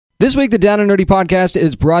This week, the Down and Nerdy podcast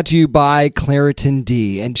is brought to you by Claritin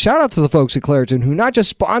D. And shout out to the folks at Claritin who not just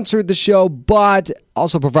sponsored the show, but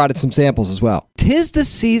also provided some samples as well. 'Tis the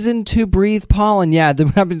season to breathe pollen. Yeah,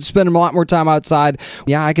 I've been spending a lot more time outside.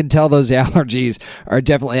 Yeah, I can tell those allergies are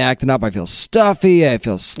definitely acting up. I feel stuffy. I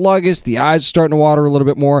feel sluggish. The eyes are starting to water a little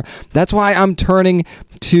bit more. That's why I'm turning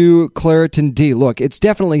to Claritin D. Look, it's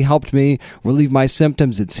definitely helped me relieve my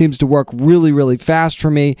symptoms. It seems to work really, really fast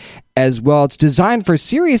for me as well. It's designed for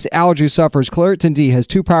serious allergy sufferers. Claritin D has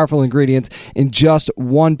two powerful ingredients in just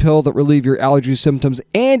one pill that relieve your allergy symptoms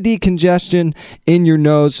and decongestion in your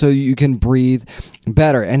nose so you can breathe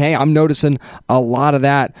better. And hey, I'm noticing a lot of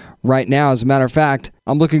that right now. As a matter of fact,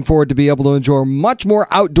 I'm looking forward to be able to enjoy much more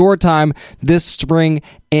outdoor time this spring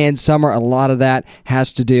and summer. A lot of that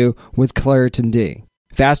has to do with Claritin D.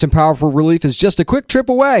 Fast and powerful relief is just a quick trip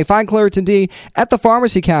away. Find Claritin D at the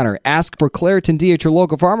pharmacy counter. Ask for Claritin D at your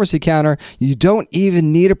local pharmacy counter. You don't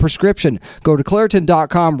even need a prescription. Go to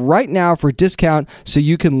Claritin.com right now for a discount so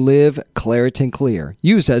you can live Claritin Clear.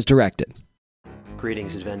 Use as directed.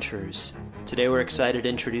 Greetings, adventurers. Today we're excited to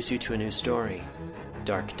introduce you to a new story,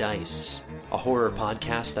 Dark Dice, a horror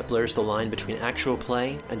podcast that blurs the line between actual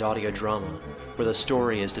play and audio drama, where the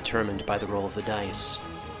story is determined by the roll of the dice.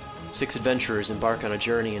 6 adventurers embark on a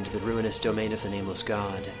journey into the ruinous domain of the Nameless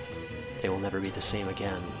God. They will never be the same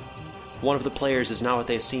again. One of the players is not what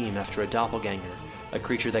they seem after a doppelganger, a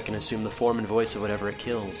creature that can assume the form and voice of whatever it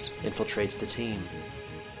kills, infiltrates the team.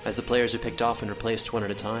 As the players are picked off and replaced one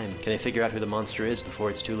at a time, can they figure out who the monster is before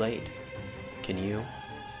it's too late? Can you?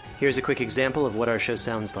 Here's a quick example of what our show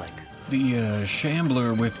sounds like. The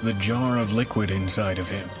shambler with the jar of liquid inside of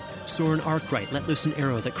him. Soren Arkwright let loose an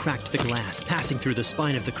arrow that cracked the glass, passing through the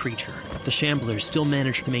spine of the creature. The shambler still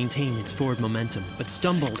managed to maintain its forward momentum, but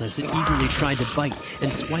stumbled as it eagerly tried to bite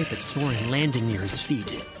and swipe at Soren, landing near his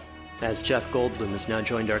feet. As Jeff Goldblum has now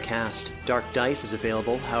joined our cast, Dark Dice is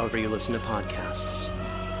available however you listen to podcasts.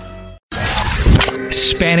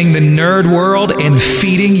 Spanning the nerd world and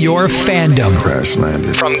feeding your fandom. Crash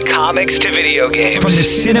landed. From comics to video games. From the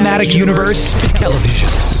cinematic universe to television.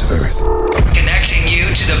 This is Earth. Connecting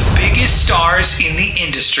you to the biggest stars in the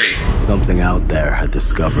industry. Something out there had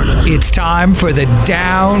discovered us. It's time for the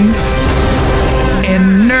Down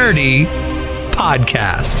and Nerdy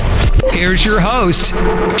podcast. Here's your host,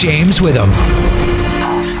 James Witham.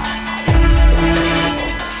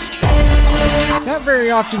 Not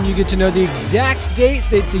very often you get to know the exact date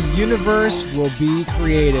that the universe will be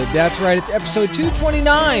created. That's right, it's episode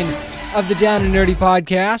 229 of the Down and Nerdy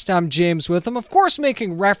podcast. I'm James Witham, of course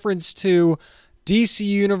making reference to DC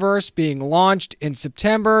Universe being launched in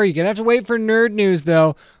September. You're going to have to wait for nerd news,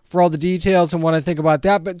 though, for all the details and what I think about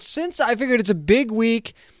that. But since I figured it's a big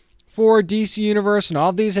week for DC Universe and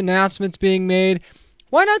all these announcements being made,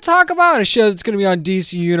 why not talk about a show that's going to be on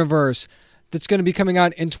DC Universe that's going to be coming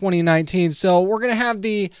out in 2019. So we're going to have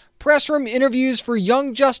the press room interviews for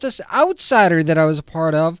Young Justice Outsider that I was a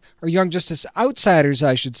part of, or Young Justice Outsiders,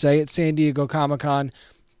 I should say, at San Diego Comic-Con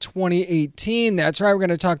 2018. That's right, we're going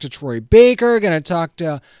to talk to Troy Baker, going to talk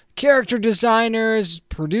to character designers,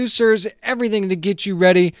 producers, everything to get you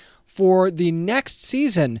ready for the next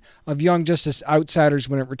season of Young Justice Outsiders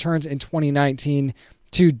when it returns in 2019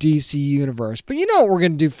 to DC Universe. But you know what we're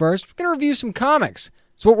going to do first? We're going to review some comics.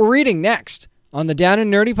 It's what we're reading next on the Down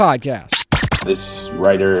and Nerdy podcast. This is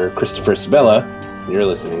writer Christopher Sabella, and you're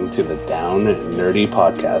listening to the Down and Nerdy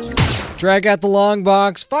podcast. Drag out the long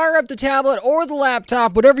box, fire up the tablet or the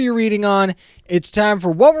laptop, whatever you're reading on. It's time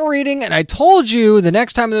for what we're reading, and I told you the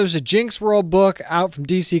next time there was a Jinx World book out from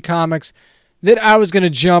DC Comics that I was going to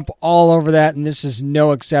jump all over that, and this is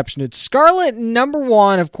no exception. It's Scarlet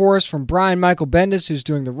 #1, of course, from Brian Michael Bendis, who's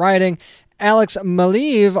doing the writing, Alex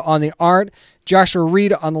Maleev on the art, Joshua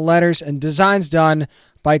Reed on the letters, and designs done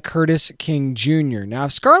by Curtis King Jr. Now,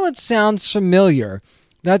 if Scarlet sounds familiar,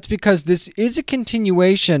 that's because this is a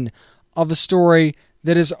continuation of a story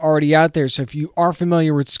that is already out there. So if you are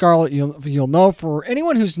familiar with Scarlet, you'll know. For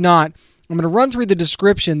anyone who's not, I'm going to run through the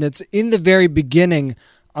description that's in the very beginning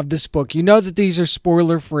of this book. You know that these are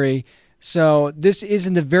spoiler-free, so this is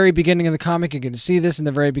in the very beginning of the comic. You're going to see this in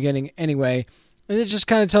the very beginning anyway. And it just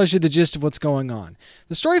kind of tells you the gist of what's going on.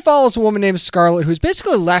 The story follows a woman named Scarlet who's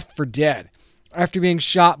basically left for dead after being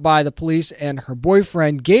shot by the police, and her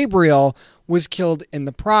boyfriend, Gabriel, was killed in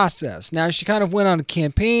the process. Now, she kind of went on a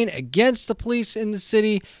campaign against the police in the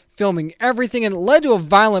city, filming everything, and it led to a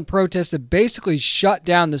violent protest that basically shut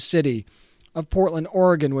down the city of Portland,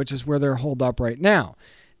 Oregon, which is where they're holed up right now.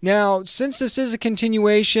 Now, since this is a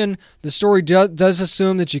continuation, the story does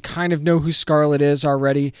assume that you kind of know who Scarlet is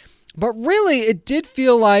already. But really, it did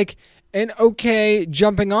feel like an okay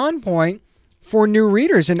jumping on point for new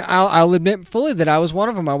readers. And I'll admit fully that I was one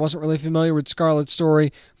of them. I wasn't really familiar with Scarlet's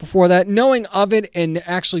story before that. Knowing of it and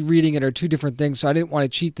actually reading it are two different things, so I didn't want to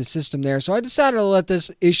cheat the system there. So I decided to let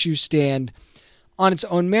this issue stand on its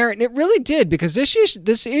own merit, and it really did, because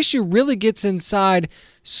this issue really gets inside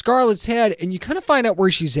Scarlet's head, and you kind of find out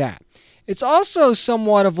where she's at. It's also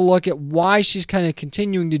somewhat of a look at why she's kind of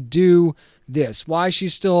continuing to do this, why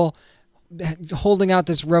she's still holding out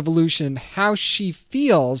this revolution, how she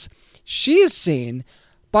feels she is seen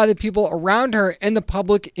by the people around her and the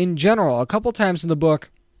public in general. A couple times in the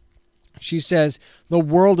book, she says the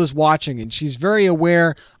world is watching, and she's very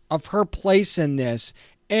aware of her place in this.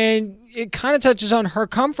 And it kind of touches on her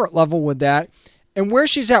comfort level with that and where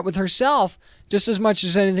she's at with herself just as much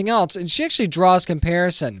as anything else. And she actually draws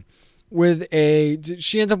comparison with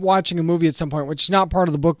she ends up watching a movie at some point, which is not part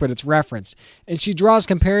of the book, but it's referenced. And she draws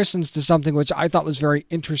comparisons to something which I thought was very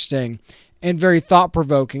interesting and very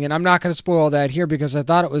thought-provoking. And I'm not going to spoil that here because I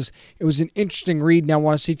thought it was an interesting read, and I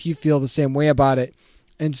want to see if you feel the same way about it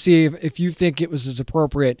and see if you think it was as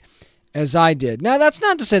appropriate as I did. Now, that's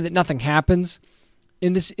not to say that nothing happens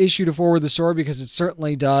in this issue to forward the story, because it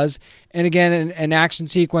certainly does. And again, an action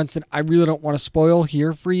sequence that I really don't want to spoil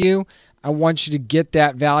here for you. I want you to get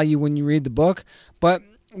that value when you read the book. But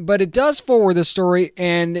it does forward the story,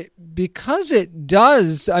 and because it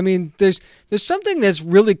does, I mean, there's something that's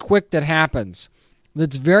really quick that happens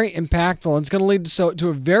that's very impactful, and it's going to lead to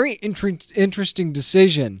a very interesting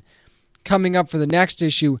decision coming up for the next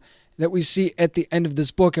issue that we see at the end of this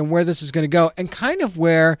book, and where this is going to go, and kind of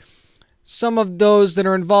where some of those that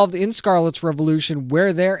are involved in Scarlet's revolution,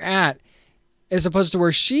 where they're at, as opposed to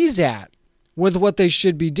where she's at with what they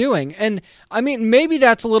should be doing. And I mean, maybe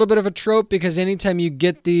that's a little bit of a trope, because anytime you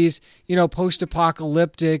get these,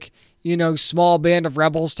 post-apocalyptic, small band of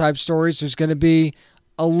rebels type stories, there's going to be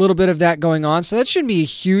a little bit of that going on. So that shouldn't be a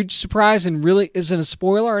huge surprise and really isn't a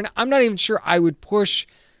spoiler. And I'm not even sure I'd push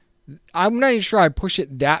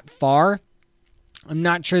it that far. I'm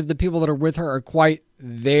not sure that the people that are with her are quite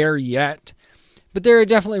there yet, but there are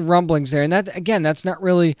definitely rumblings there. And that, again, that's not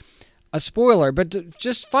really a spoiler, but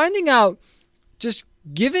just finding out, just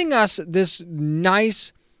giving us this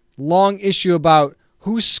nice long issue about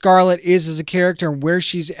who Scarlet is as a character and where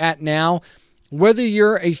she's at now. Whether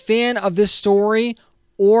you're a fan of this story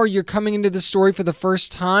or you're coming into the story for the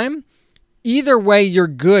first time, either way you're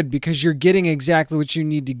good, because you're getting exactly what you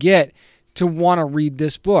need to get to want to read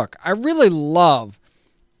this book. I really love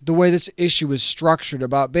the way this issue is structured,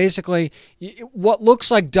 about basically what looks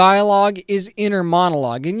like dialogue is inner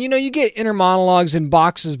monologue. And you get inner monologues in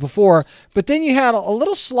boxes before, but then you had a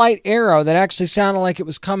little slight arrow that actually sounded like it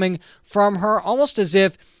was coming from her, almost as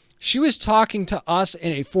if she was talking to us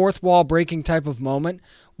in a fourth wall breaking type of moment,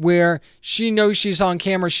 where she knows she's on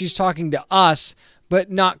camera, she's talking to us, but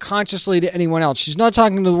not consciously to anyone else. She's not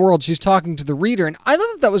talking to the world, she's talking to the reader. And I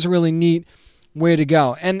thought that was a really neat way to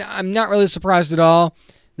go. And I'm not really surprised at all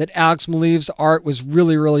that Alex Maleev's art was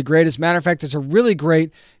really, really great. As a matter of fact, it's a really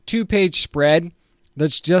great 2-page spread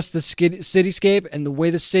that's just the cityscape and the way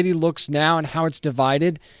the city looks now and how it's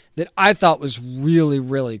divided that I thought was really,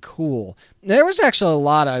 really cool. There was actually a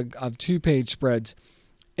lot of 2-page spreads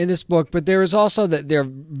in this book, but there was also their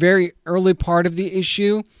very early part of the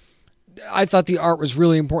issue. I thought the art was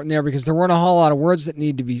really important there, because there weren't a whole lot of words that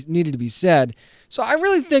needed to be said. So I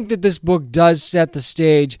really think that this book does set the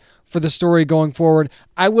stage for the story going forward.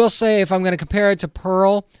 I will say, if I'm going to compare it to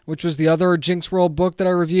Pearl, which was the other Jinx World book that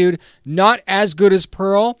I reviewed, not as good as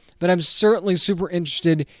Pearl, but I'm certainly super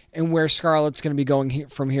interested in where Scarlet's going to be going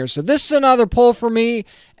from here. So this is another pull for me.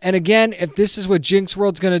 And again, if this is what Jinx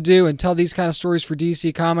World's going to do and tell these kind of stories for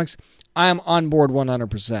DC Comics, I am on board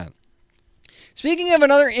 100%. Speaking of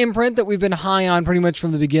another imprint that we've been high on pretty much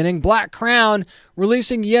from the beginning, Black Crown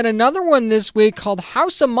releasing yet another one this week called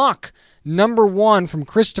House Amok, #1 from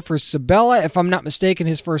Christopher Sebela. If I'm not mistaken,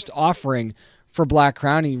 his first offering for Black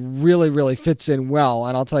Crown. He really, really fits in well,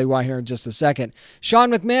 and I'll tell you why here in just a second.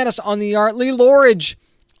 Sean McManus on the art, Lee Lorridge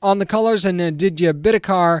on the colors, and Aditya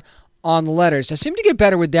Bidikar on the letters. I seem to get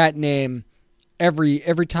better with that name every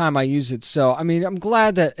time I use it. So, I mean, I'm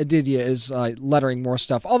glad that Aditya is lettering more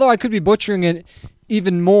stuff, although I could be butchering it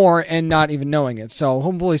even more and not even knowing it. So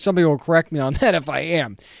hopefully somebody will correct me on that if I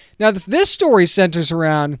am. Now, this story centers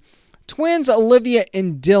around twins Olivia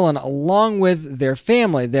and Dylan, along with their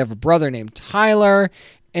family. They have a brother named Tyler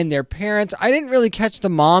and their parents. I didn't really catch the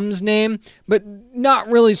mom's name, but not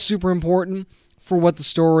really super important for what the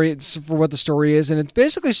story is. And it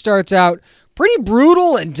basically starts out pretty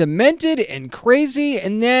brutal and demented and crazy,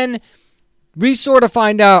 and then we sort of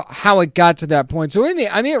find out how it got to that point. So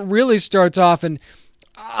it really starts off, and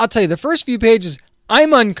I'll tell you, the first few pages,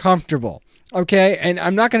 I'm uncomfortable. Okay, and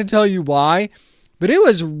I'm not going to tell you why, but it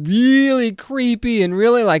was really creepy and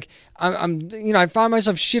really like I found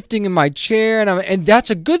myself shifting in my chair, and that's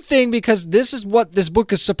a good thing because this is what this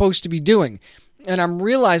book is supposed to be doing, and I'm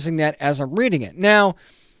realizing that as I'm reading it. Now,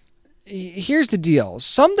 here's the deal: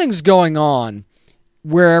 something's going on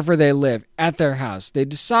wherever they live at their house. They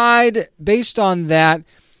decide based on that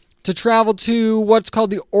to travel to what's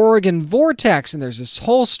called the Oregon Vortex, and there's this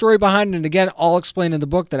whole story behind it. And again, I'll explain in the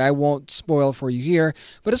book that I won't spoil for you here,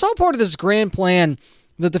 but it's all part of this grand plan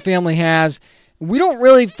that the family has. We don't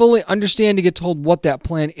really fully understand to get told what that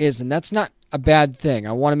plan is, and that's not a bad thing.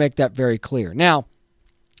 I want to make that very clear. Now,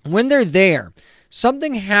 when they're there,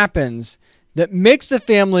 something happens that makes the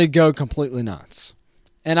family go completely nuts.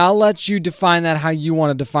 And I'll let you define that how you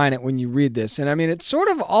want to define it when you read this. And I mean, it sort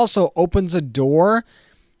of also opens a door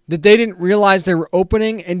that they didn't realize they were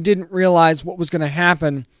opening and didn't realize what was going to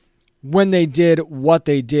happen when they did what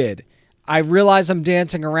they did. I realize I'm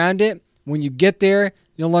dancing around it. When you get there,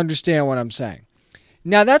 you'll understand what I'm saying.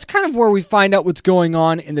 Now, that's kind of where we find out what's going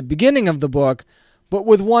on in the beginning of the book, but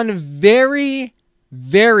with one very,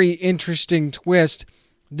 very interesting twist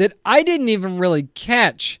that I didn't even really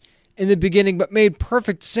catch in the beginning, but made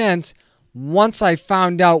perfect sense once I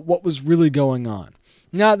found out what was really going on.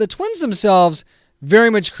 Now, the twins themselves very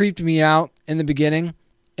much creeped me out in the beginning,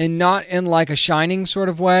 and not in like a Shining sort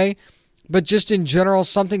of way, but just in general,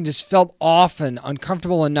 something just felt off and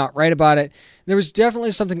uncomfortable and not right about it. There was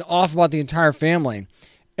definitely something off about the entire family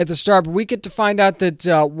at the start, but we get to find out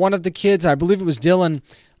that one of the kids, I believe it was Dylan,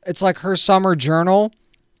 it's like her summer journal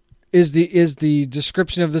is the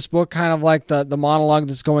description of this book, kind of like the monologue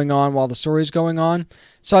that's going on while the story's going on.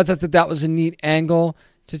 So I thought that was a neat angle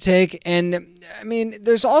to take. And I mean,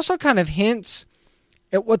 there's also kind of hints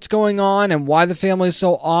at what's going on and why the family is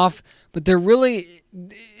so off, but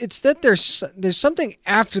it's that there's something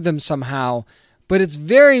after them somehow, but it's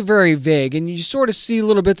very, very vague, and you sort of see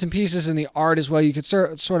little bits and pieces in the art as well. You could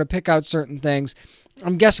sort of pick out certain things.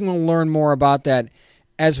 I'm guessing we'll learn more about that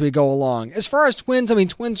as we go along. As far as twins, I mean,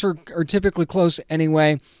 twins are typically close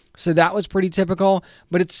anyway, so that was pretty typical,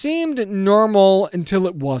 but it seemed normal until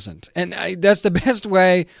it wasn't, and that's the best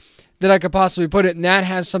way that I could possibly put it, and that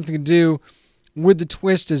has something to do with the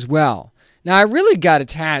twist as well. Now, I really got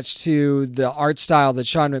attached to the art style that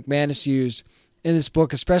Sean McManus used in this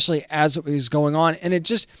book, especially as it was going on, and it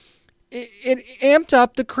amped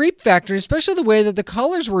up the creep factor, especially the way that the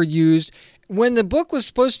colors were used. When the book was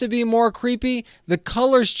supposed to be more creepy, the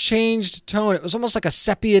colors changed tone. It was almost like a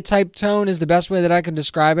sepia-type tone is the best way that I can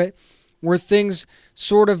describe it, where things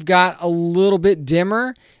sort of got a little bit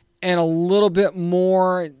dimmer and a little bit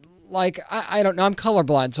more like, I don't know, I'm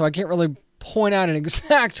colorblind, so I can't really point out an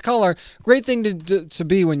exact color. Great thing to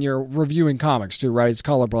be when you're reviewing comics too, right? It's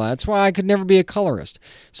colorblind. That's why I could never be a colorist.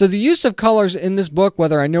 So the use of colors in this book,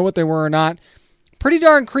 whether I know what they were or not, pretty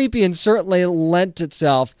darn creepy and certainly lent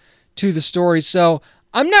itself to the story. So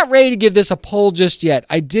I'm not ready to give this a pull just yet.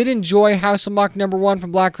 I did enjoy House of Muck #1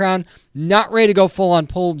 from Black Crown. Not ready to go full on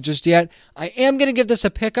pull just yet. I am going to give this a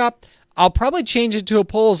pickup. I'll probably change it to a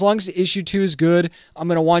pull as long as issue 2 is good. I'm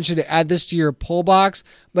going to want you to add this to your pull box,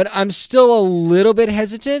 but I'm still a little bit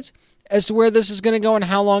hesitant as to where this is going to go and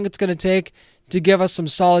how long it's going to take to give us some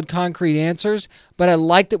solid concrete answers, but I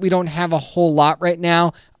like that we don't have a whole lot right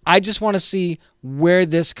now. I just want to see where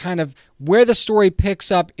the story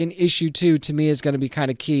picks up in issue 2 to me is going to be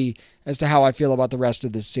kind of key as to how I feel about the rest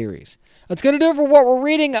of this series. That's going to do it for what we're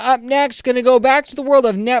reading. Up next, going to go back to the world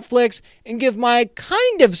of Netflix and give my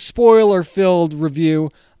kind of spoiler-filled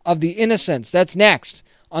review of The Innocents. That's next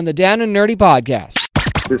on the Down and Nerdy Podcast.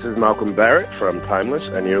 This is Malcolm Barrett from Timeless,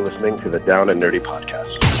 and you're listening to the Down and Nerdy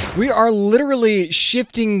Podcast. We are literally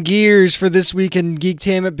shifting gears for this week in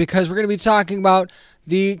Geektainment because we're going to be talking about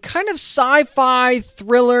the kind of sci-fi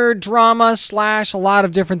thriller drama / a lot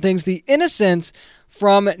of different things, The Innocents,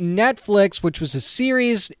 from Netflix, which was a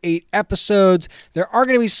series, 8 episodes. There are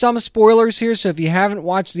going to be some spoilers here, so if you haven't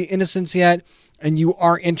watched The Innocents yet and you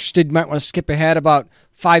are interested, you might want to skip ahead about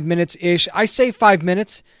 5 minutes-ish. I say 5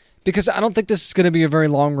 minutes because I don't think this is going to be a very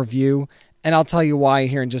long review, and I'll tell you why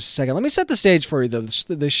here in just a second. Let me set the stage for you, though.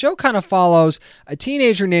 The show kind of follows a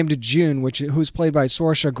teenager named June, who's played by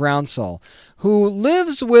Saoirse Groundsel, who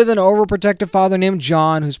lives with an overprotective father named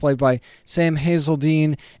John, who's played by Sam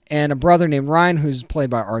Hazeldine, and a brother named Ryan, who's played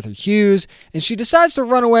by Arthur Hughes. And she decides to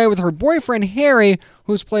run away with her boyfriend, Harry,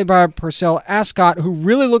 who's played by Purcell Ascot, who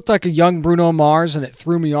really looked like a young Bruno Mars, and it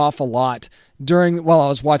threw me off a lot while I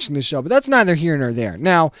was watching the show. But that's neither here nor there.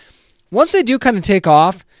 Now, once they do kind of take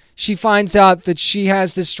off, she finds out that she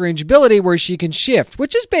has this strange ability where she can shift,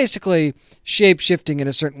 which is basically shape-shifting in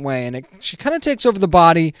a certain way. And she kind of takes over the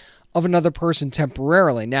body of another person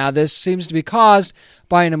temporarily. Now, this seems to be caused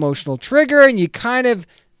by an emotional trigger, and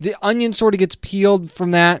the onion sort of gets peeled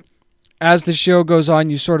from that. As the show goes on,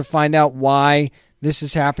 you sort of find out why this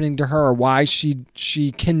is happening to her, or why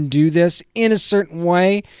she can do this in a certain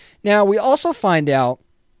way. Now, we also find out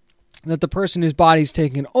that the person whose body's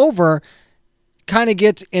taken over kind of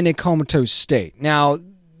gets in a comatose state. Now,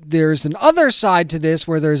 there's an other side to this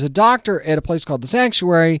where there's a doctor at a place called the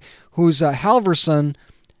Sanctuary who's Halvorson,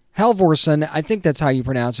 I think that's how you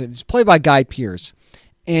pronounce it. It's played by Guy Pearce.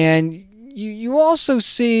 And you also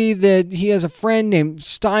see that he has a friend named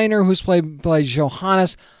Steiner who's played by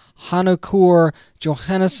Johannes Hanokur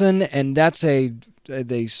Johannesson, and that's a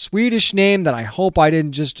Swedish name that I hope I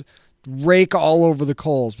didn't just rake all over the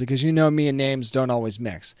coals, because you know me and names don't always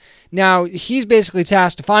mix. Now, he's basically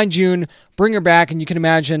tasked to find June, bring her back, and you can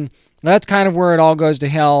imagine that's kind of where it all goes to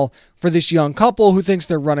hell for this young couple who thinks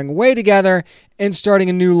they're running away together and starting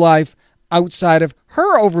a new life outside of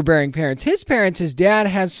her overbearing parents. His dad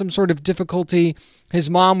has some sort of difficulty. His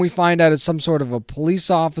mom, we find out, is some sort of a police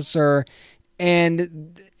officer.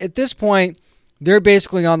 And at this point, they're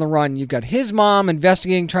basically on the run. You've got his mom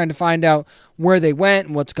investigating, trying to find out where they went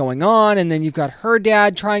and what's going on. And then you've got her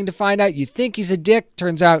dad trying to find out. You think he's a dick.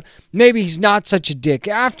 Turns out maybe he's not such a dick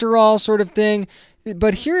after all, sort of thing.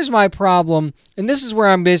 But here's my problem, and this is where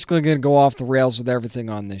I'm basically going to go off the rails with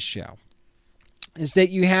everything on this show, is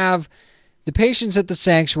that you have the patients at the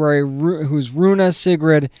Sanctuary, who's Runa,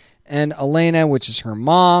 Sigrid, and Elena, which is her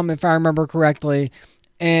mom, if I remember correctly.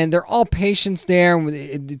 And they're all patients there.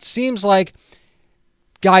 It seems like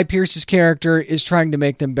Guy Pearce's character is trying to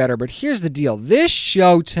make them better. But here's the deal. This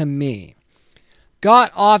show, to me,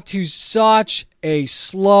 got off to such a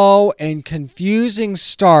slow and confusing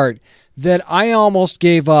start that I almost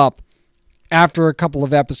gave up after a couple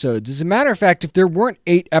of episodes. As a matter of fact, if there weren't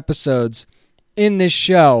 8 episodes in this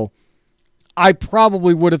show, I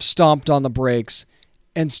probably would have stomped on the brakes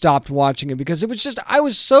and stopped watching it, because it was just, I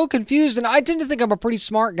was so confused, and I tend to think I'm a pretty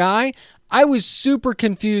smart guy. I was super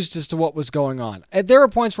confused as to what was going on. And there are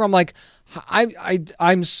points where I'm like,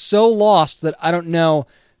 I'm so lost that I don't know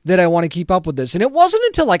that I want to keep up with this. And it wasn't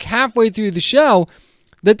until like halfway through the show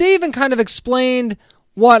that they even kind of explained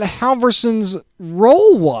what Halvorson's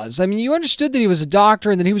role was. I mean, you understood that he was a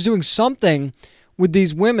doctor and that he was doing something with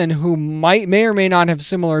these women who may or may not have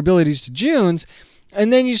similar abilities to June's.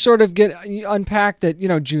 And then you sort of unpack that,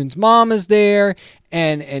 June's mom is there,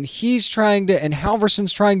 and he's trying to, and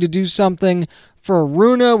Halvorson's trying to do something for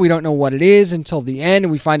Runa. We don't know what it is until the end,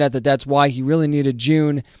 and we find out that that's why he really needed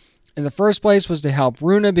June in the first place, was to help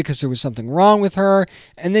Runa because there was something wrong with her.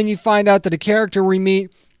 And then you find out that a character we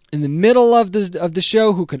meet in the middle of the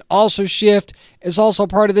show who can also shift is also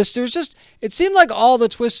part of this. It seemed like all the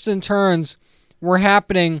twists and turns were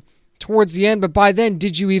happening towards the end, but by then,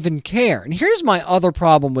 did you even care? And here's my other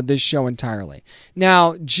problem with this show entirely.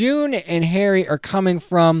 Now, June and Harry are coming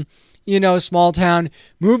from, small town,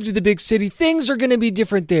 moved to the big city. Things are going to be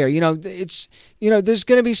different there. There's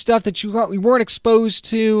going to be stuff that you weren't exposed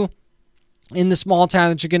to in the small town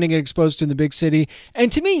that you're going to get exposed to in the big city.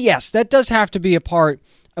 And to me, yes, that does have to be a part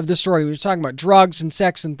of the story. We were talking about drugs and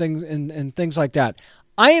sex and things and things like that.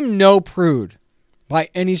 I am no prude by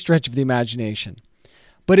any stretch of the imagination.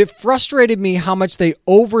 But it frustrated me how much they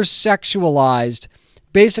over-sexualized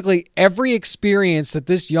basically every experience that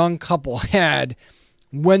this young couple had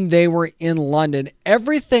when they were in London.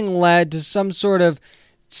 Everything led to some sort of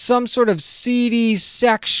seedy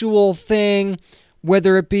sexual thing,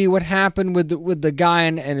 whether it be what happened with the guy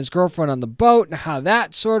and his girlfriend on the boat and how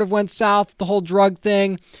that sort of went south, the whole drug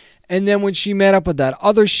thing. And then when she met up with that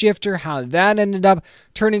other shifter, how that ended up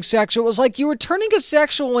turning sexual. It was like you were turning a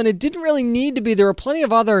sexual and it didn't really need to be. There were plenty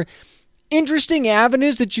of other interesting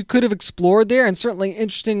avenues that you could have explored there, and certainly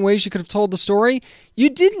interesting ways you could have told the story. You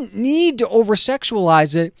didn't need to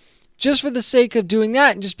over-sexualize it just for the sake of doing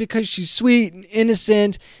that. And just because she's sweet and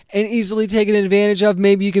innocent and easily taken advantage of,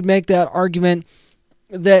 maybe you could make that argument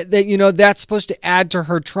that that's supposed to add to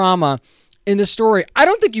her trauma in the story. I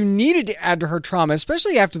don't think you needed to add to her trauma,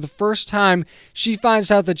 especially after the first time she finds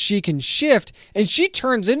out that she can shift and she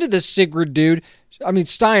turns into this Steiner,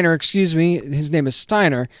 his name is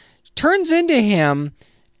Steiner, turns into him,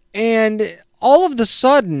 and all of the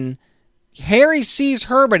sudden Harry sees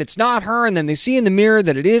her, but it's not her, and then they see in the mirror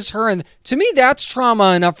that it is her, and to me that's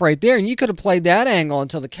trauma enough right there, and you could have played that angle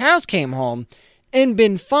until the cows came home and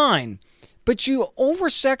been fine. But you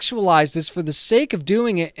over-sexualize this for the sake of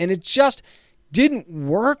doing it, and it just didn't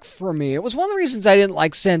work for me. It was one of the reasons I didn't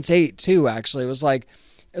like Sense8 too, actually. It was like,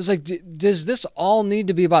 does this all need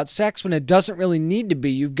to be about sex when it doesn't really need to be?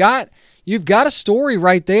 You've got a story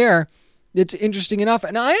right there that's interesting enough.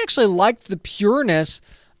 And I actually liked the pureness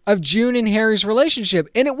of June and Harry's relationship.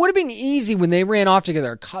 And it would have been easy when they ran off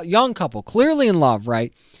together, a young couple, clearly in love,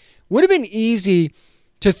 right? Would have been easy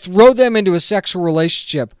to throw them into a sexual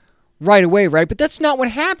relationship right away, right? But that's not what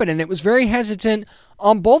happened. And it was very hesitant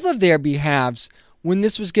on both of their behalves when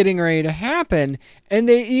this was getting ready to happen. And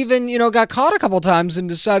they even, got caught a couple times and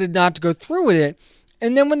decided not to go through with it.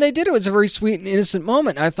 And then when they did, it was a very sweet and innocent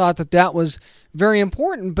moment. I thought that was very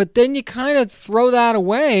important. But then you kind of throw that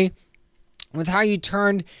away with how you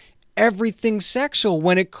turned everything sexual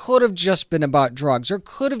when it could have just been about drugs, or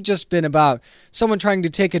could have just been about someone trying to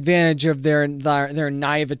take advantage of their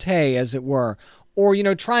naivete, as it were, or,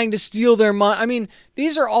 trying to steal their money. I mean,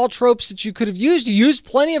 these are all tropes that you could have used. You used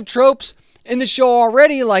plenty of tropes in the show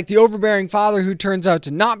already, like the overbearing father who turns out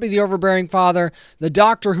to not be the overbearing father, the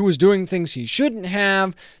doctor who was doing things he shouldn't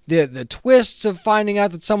have, the twists of finding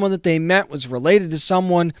out that someone that they met was related to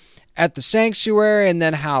someone at the sanctuary, and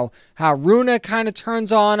then how Runa kind of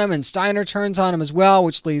turns on him and Steiner turns on him as well,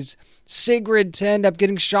 which leads Sigrid to end up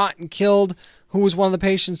getting shot and killed, who was one of the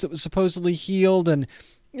patients that was supposedly healed. And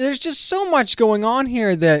there's just so much going on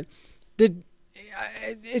here that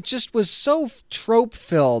it just was so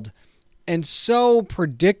trope-filled and so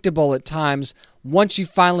predictable at times once you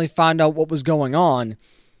finally found out what was going on,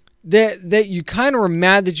 that you kind of were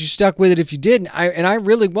mad that you stuck with it if you didn't. And I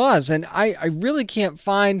really was. And I really can't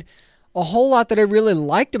find a whole lot that I really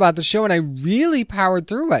liked about the show, and I really powered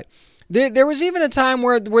through it. There was even a time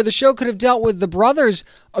where the show could have dealt with the brothers'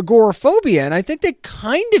 agoraphobia, and I think they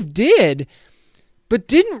kind of did, but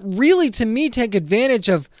didn't really, to me, take advantage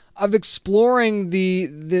of exploring the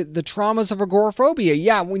traumas of agoraphobia.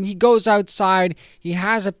 Yeah, when he goes outside, he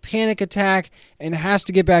has a panic attack and has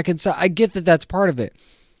to get back inside. I get that that's part of it.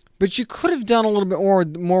 But you could have done a little bit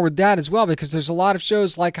more with that as well, because there's a lot of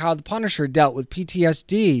shows like how The Punisher dealt with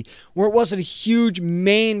PTSD, where it wasn't a huge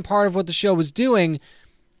main part of what the show was doing,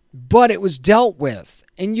 but it was dealt with.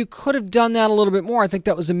 And you could have done that a little bit more. I think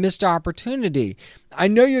that was a missed opportunity. I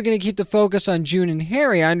know you're going to keep the focus on June and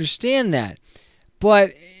Harry. I understand that.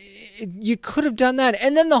 But you could have done that.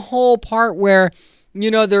 And then the whole part where,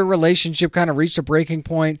 their relationship kind of reached a breaking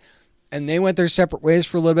point, and they went their separate ways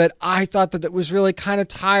for a little bit. I thought that was really kind of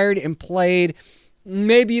tired and played.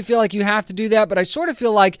 Maybe you feel like you have to do that, but I sort of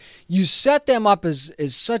feel like you set them up as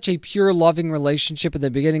such a pure, loving relationship at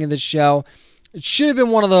the beginning of the show. It should have been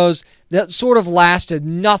one of those that sort of lasted.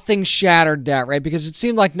 Nothing shattered that, right? Because it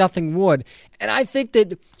seemed like nothing would. And I think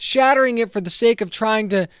that shattering it for the sake of trying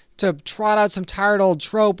to trot out some tired old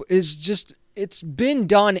trope is just, it's been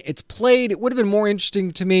done. It's played. It would have been more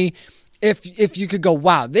interesting to me if you could go,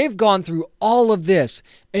 wow, they've gone through all of this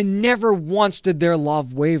and never once did their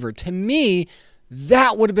love waver. To me,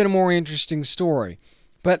 that would have been a more interesting story.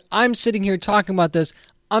 But I'm sitting here talking about this.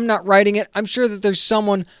 I'm not writing it. I'm sure that there's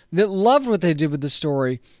someone that loved what they did with the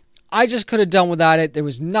story. I just could have done without it. There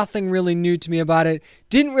was nothing really new to me about it.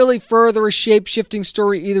 Didn't really further a shape-shifting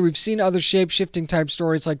story either. We've seen other shape-shifting type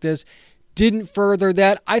stories like this. Didn't further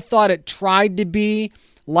that. I thought it tried to be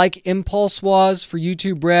like Impulse was for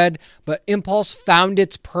YouTube Red, but Impulse found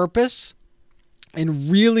its purpose and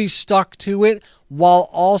really stuck to it while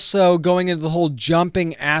also going into the whole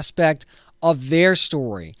jumping aspect of their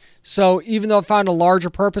story. So even though it found a larger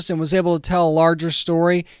purpose and was able to tell a larger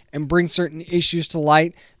story and bring certain issues to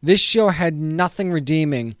light, this show had nothing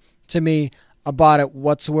redeeming to me about it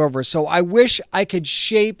whatsoever. So I wish I could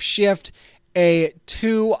shape-shift a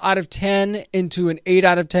 2 out of 10 into an 8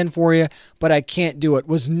 out of 10 for you, but I can't do it.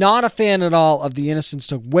 Was not a fan at all of The Innocents.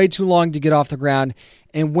 Took way too long to get off the ground,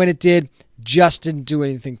 and when it did, just didn't do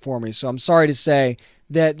anything for me. So I'm sorry to say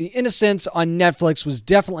that The Innocents on Netflix was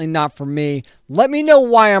definitely not for me. Let me know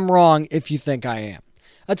why I'm wrong if you think I am.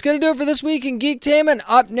 That's going to do it for this week in Geektainment.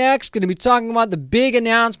 Up next, going to be talking about the big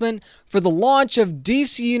announcement for the launch of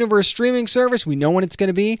DC Universe streaming service. We know when it's going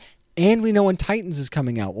to be, and we know when Titans is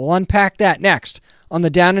coming out. We'll unpack that next on the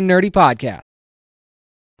Down and Nerdy podcast.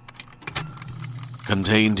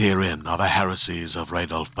 Contained herein are the heresies of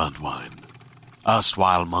Radolf Burntwine,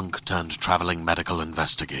 erstwhile monk turned traveling medical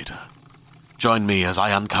investigator. Join me as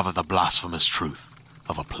I uncover the blasphemous truth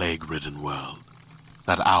of a plague-ridden world,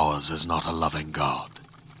 that ours is not a loving God,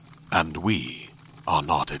 and we are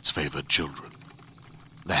not its favored children.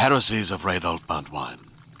 The heresies of Radolf Burntwine,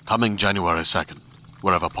 coming January 2nd,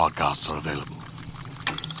 wherever podcasts are available.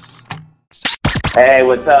 Hey,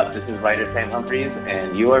 what's up? This is writer Sam Humphries,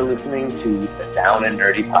 and you are listening to the Down and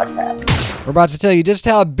Nerdy podcast. We're about to tell you just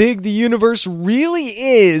how big the universe really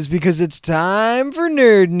is, because it's time for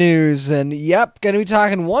nerd news. And yep, going to be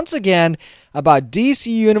talking once again about DC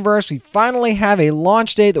Universe. We finally have a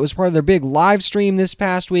launch date that was part of their big live stream this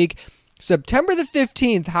past week. September the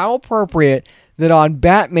 15th, how appropriate that on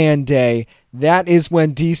Batman Day, that is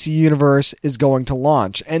when DC Universe is going to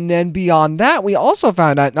launch. And then beyond that, we also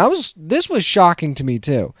found out, and this was shocking to me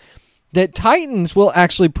too, that Titans will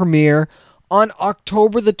actually premiere on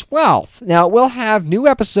October the 12th. Now, it will have new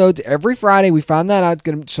episodes every Friday. We found that out,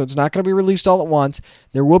 so it's not going to be released all at once.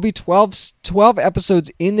 There will be 12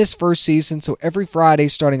 episodes in this first season, so every Friday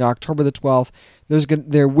starting October the 12th,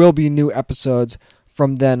 there will be new episodes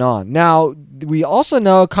from then on. Now, we also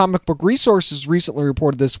know Comic Book Resources recently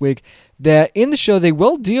reported this week that in the show they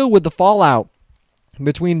will deal with the fallout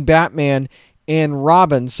between Batman and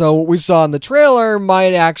Robin. So what we saw in the trailer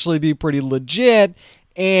might actually be pretty legit,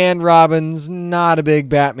 and Robin's not a big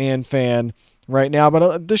Batman fan right now,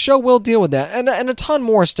 but the show will deal with that, and a ton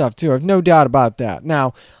more stuff too. I have no doubt about that.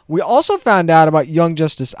 Now, we also found out about Young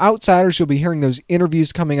Justice Outsiders. You'll be hearing those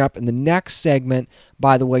interviews coming up in the next segment.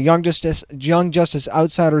 By the way, Young Justice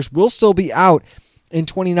Outsiders will still be out in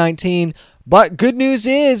 2019, but good news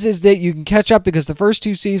is that you can catch up because the first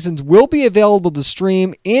 2 seasons will be available to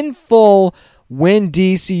stream in full when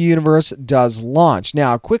DC Universe does launch.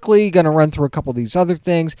 Now, quickly, going to run through a couple of these other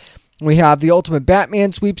things. We have the Ultimate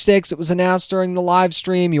Batman sweepstakes that was announced during the live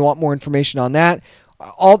stream. You want more information on that?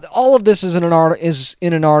 All of this is in an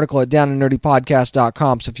article at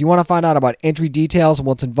downandnerdypodcast.com. So if you want to find out about entry details and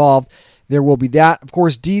what's involved, there will be that. Of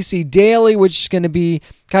course, DC Daily, which is going to be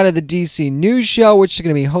kind of the DC news show, which is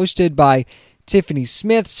going to be hosted by Tiffany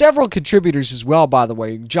Smith, several contributors as well, by the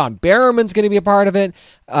way. John Barrowman's going to be a part of it.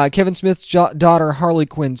 Kevin Smith's daughter, Harley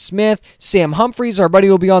Quinn Smith. Sam Humphries, our buddy,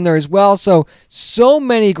 will be on there as well. So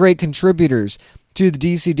many great contributors to the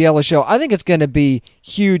DC Daily Show. I think it's going to be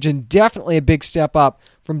huge and definitely a big step up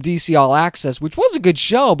from DC All Access, which was a good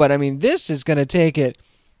show, but I mean, this is going to take it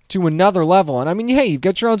to another level. And I mean, hey, you've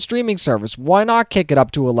got your own streaming service. Why not kick it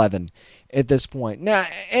up to 11 at this point? Now,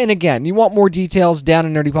 and again, you want more details, down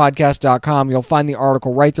at nerdypodcast.com. You'll find the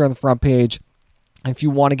article right there on the front page if you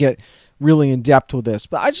want to get really in depth with this.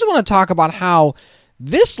 But I just want to talk about how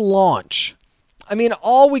this launch, I mean,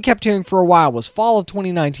 all we kept hearing for a while was fall of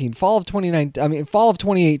 2018.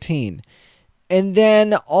 And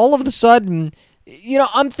then all of a sudden,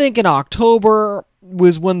 I'm thinking October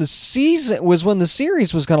was when the series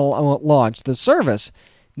was going to launch, the service.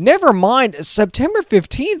 Never mind, September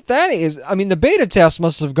 15th, the beta test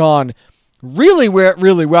must have gone really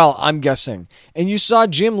well, I'm guessing. And you saw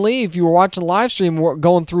Jim Lee, if you were watching the live stream,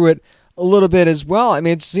 going through it a little bit as well. I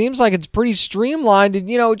mean, it seems like it's pretty streamlined.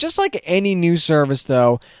 And, just like any new service,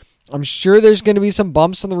 though, I'm sure there's going to be some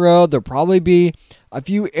bumps on the road. There'll probably be a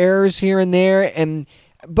few errors here and there.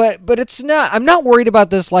 But it's not. I'm not worried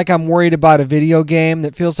about this like I'm worried about a video game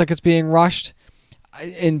that feels like it's being rushed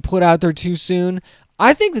and put out there too soon.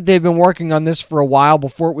 I think that they've been working on this for a while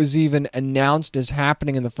before it was even announced as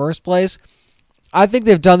happening in the first place. I think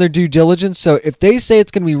they've done their due diligence. So if they say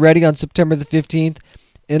it's going to be ready on September the 15th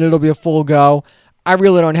and it'll be a full go, I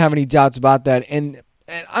really don't have any doubts about that. And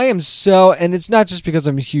I am so, and it's not just because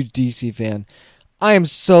I'm a huge DC fan, I am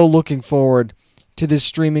so looking forward to this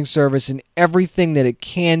streaming service and everything that it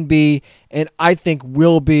can be and I think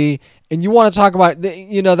will be. And you want to talk about,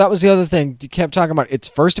 that was the other thing. You kept talking about it's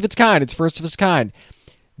first of its kind. It's first of its kind.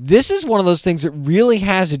 This is one of those things that really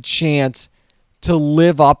has a chance to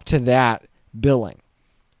live up to that billing.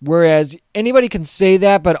 Whereas anybody can say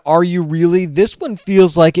that, but are you really? This one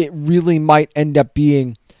feels like it really might end up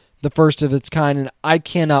being the first of its kind, and I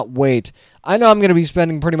cannot wait. I know I'm going to be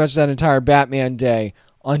spending pretty much that entire Batman day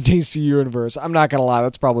on DC Universe. I'm not going to lie.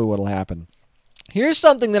 That's probably what will happen. Here's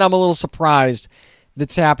something that I'm a little surprised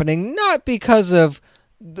that's happening, not because of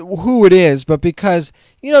who it is, but because,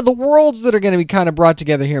 the worlds that are going to be kind of brought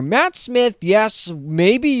together here. Matt Smith, yes,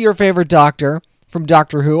 maybe your favorite Doctor from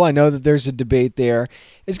Doctor Who, I know that there's a debate there,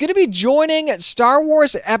 is going to be joining Star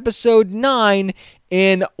Wars Episode 9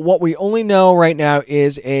 in what we only know right now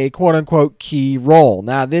is a quote-unquote key role.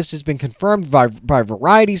 Now, this has been confirmed by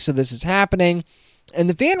Variety, so this is happening, and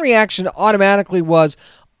the fan reaction automatically was,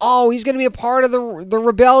 oh, he's going to be a part of the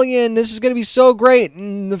rebellion. This is going to be so great.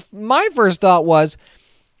 And my first thought was,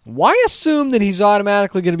 why assume that he's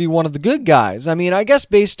automatically going to be one of the good guys? I mean, I guess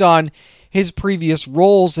based on his previous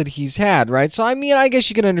roles that he's had, right? So, I mean, I guess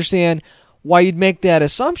you can understand why you'd make that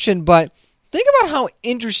assumption, but think about how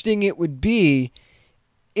interesting it would be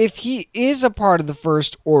if he is a part of the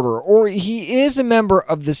First Order or he is a member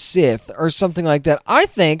of the Sith or something like that. I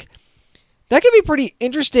think that could be pretty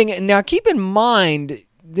interesting. And now keep in mind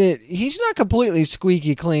that he's not completely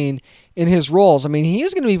squeaky clean in his roles. I mean, he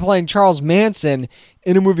is going to be playing Charles Manson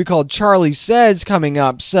in a movie called Charlie Says coming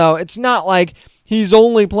up. So it's not like he's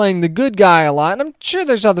only playing the good guy a lot. And I'm sure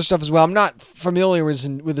there's other stuff as well. I'm not familiar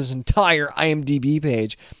with his entire IMDb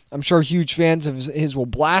page. I'm sure huge fans of his will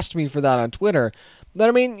blast me for that on Twitter. But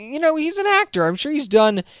I mean, he's an actor. I'm sure he's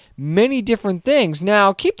done many different things.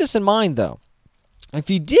 Now, keep this in mind, though. If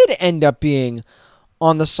he did end up being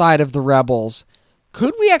on the side of the rebels,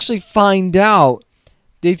 could we actually find out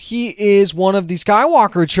that he is one of the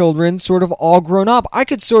Skywalker children, sort of all grown up? I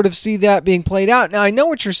could sort of see that being played out. Now, I know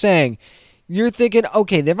what you're saying. You're thinking,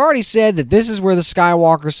 okay, they've already said that this is where the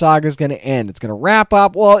Skywalker saga is going to end. It's going to wrap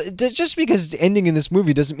up. Well, just because it's ending in this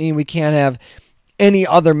movie doesn't mean we can't have any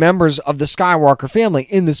other members of the Skywalker family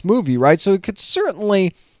in this movie, right? So you could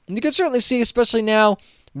certainly see, especially now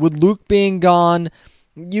with Luke being gone,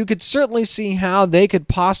 you could certainly see how they could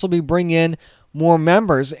possibly bring in more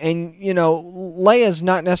members. And, Leia's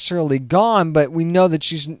not necessarily gone, but we know that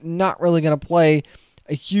she's not really going to play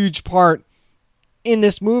a huge part in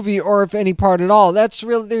this movie, or if any part at all. That's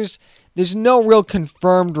really, there's no real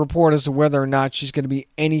confirmed report as to whether or not she's going to be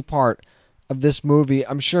any part of this movie.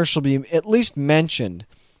 I'm sure she'll be at least mentioned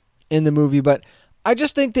in the movie, but I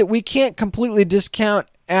just think that we can't completely discount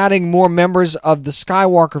adding more members of the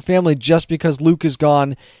Skywalker family just because Luke is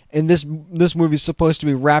gone and this movie is supposed to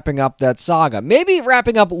be wrapping up that saga. Maybe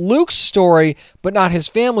wrapping up Luke's story, but not his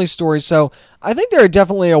family's story. So I think there are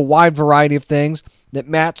definitely a wide variety of things that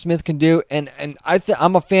Matt Smith can do, and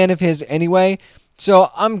I'm a fan of his anyway. So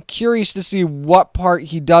I'm curious to see what part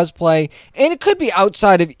he does play. And it could be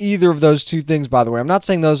outside of either of those two things, by the way. I'm not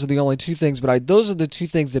saying those are the only two things, but those are the two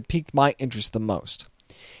things that piqued my interest the most.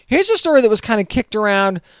 Here's a story that was kind of kicked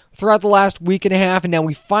around throughout the last week and a half, and now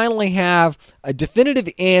we finally have a definitive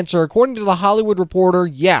answer. According to The Hollywood Reporter,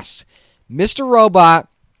 yes, Mr. Robot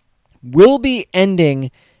will be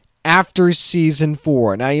ending after season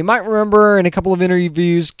 4. Now, you might remember in a couple of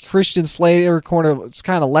interviews, Christian Slater kind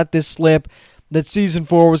of let this slip, that season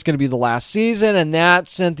 4 was going to be the last season, and that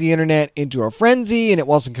sent the internet into a frenzy, and it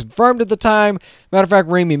wasn't confirmed at the time. Matter of fact,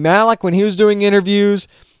 Rami Malek, when he was doing interviews,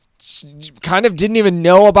 kind of didn't even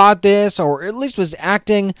know about this, or at least was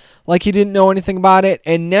acting like he didn't know anything about it,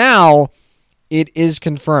 and now it is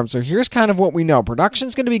confirmed. So here's kind of what we know.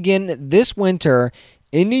 Production's going to begin this winter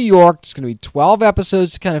in New York. It's going to be 12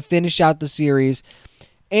 episodes to kind of finish out the series.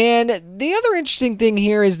 And the other interesting thing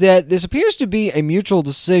here is that this appears to be a mutual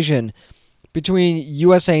decision between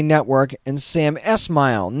USA Network and Sam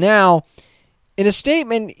Esmail. Now, in a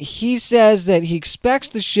statement, he says that he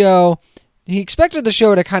expected the show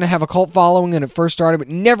to kind of have a cult following when it first started, but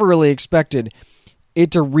never really expected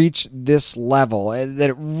it to reach this level, that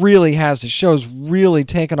it really has. The show's really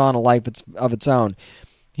taken on a life of its own.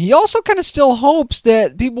 He also kind of still hopes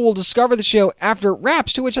that people will discover the show after it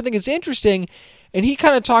wraps, to which I think is interesting. And he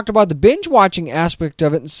kind of talked about the binge-watching aspect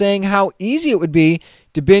of it and saying how easy it would be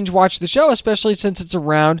to binge-watch the show, especially since it's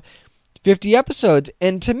around 50 episodes.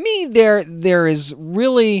 And to me, there is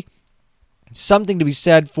really something to be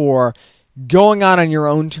said for going on your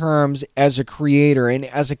own terms as a creator and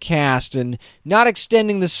as a cast, and not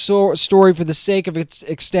extending the story for the sake of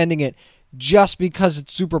extending it just because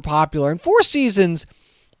it's super popular. And 4 seasons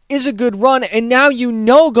is a good run, and now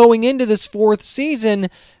going into this 4th season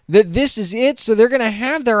that this is it, so they're going to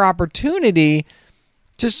have their opportunity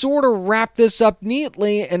to sort of wrap this up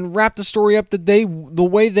neatly and wrap the story up the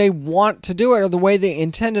way they want to do it, or the way they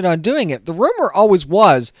intended on doing it. The rumor always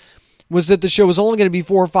was that the show was only going to be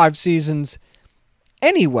 4 or 5 seasons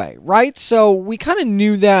anyway, right? So we kind of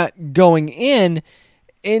knew that going in.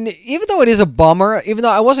 And even though it is a bummer, even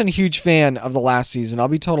though I wasn't a huge fan of the last season, I'll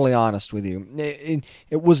be totally honest with you.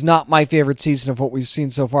 It was not my favorite season of what we've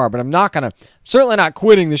seen so far, but I'm certainly not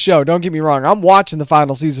quitting the show. Don't get me wrong. I'm watching the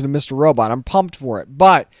final season of Mr. Robot. I'm pumped for it.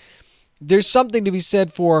 But there's something to be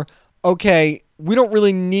said for, okay, we don't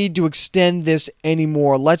really need to extend this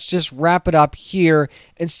anymore. Let's just wrap it up here.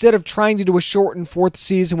 Instead of trying to do a shortened 4th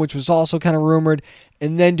season, which was also kind of rumored,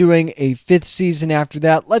 and then doing a 5th season after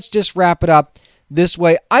that, let's just wrap it up this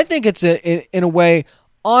way. I think it's in a way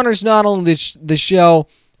honors not only the show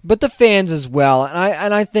but the fans as well,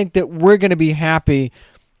 and I think that we're going to be happy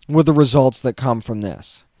with the results that come from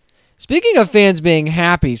this. Speaking of fans being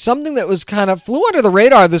happy, something that was kind of flew under the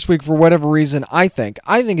radar this week for whatever reason, I think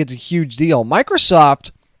it's a huge deal.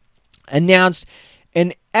 Microsoft announced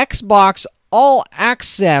an Xbox All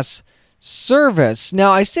Access service.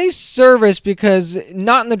 Now, I say service because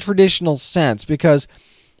not in the traditional sense, because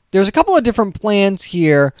there's a couple of different plans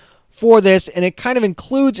here for this, and it kind of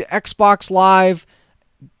includes Xbox Live,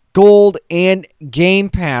 Gold, and Game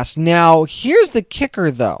Pass. Now, here's the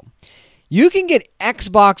kicker, though. You can get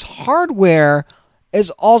Xbox hardware is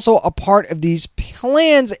also a part of these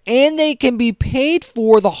plans, and they can be paid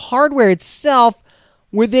for the hardware itself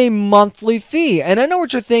with a monthly fee. And I know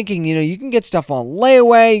what you're thinking, you can get stuff on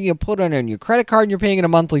layaway, you put it on your credit card, and you're paying a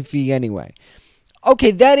monthly fee anyway.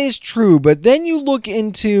 Okay, that is true, but then you look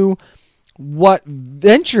into what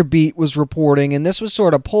VentureBeat was reporting, and this was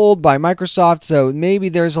sort of pulled by Microsoft, so maybe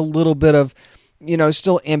there's a little bit of,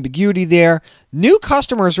 still ambiguity there. New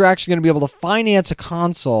customers are actually going to be able to finance a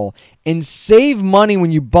console and save money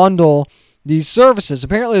when you bundle these services.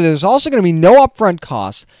 Apparently, there's also going to be no upfront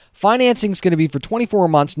costs. Financing is going to be for 24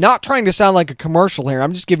 months. Not trying to sound like a commercial here.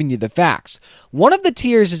 I'm just giving you the facts. One of the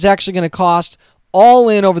tiers is actually going to cost all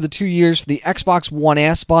in over the 2 years for the Xbox One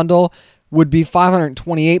S bundle would be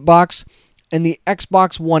 $528, and the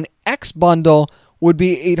Xbox One X bundle would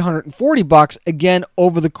be $840, again,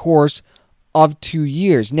 over the course of 2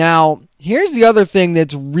 years. Now, here's the other thing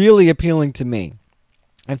that's really appealing to me.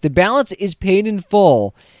 If the balance is paid in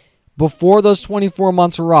full before those 24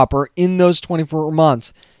 months are up, or in those 24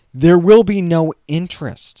 months, there will be no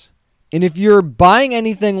interest. And if you're buying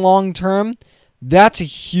anything long-term, that's a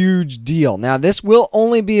huge deal. Now, this will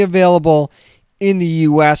only be available in the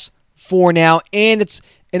U.S. for now, and it's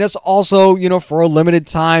also, for a limited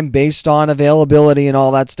time based on availability and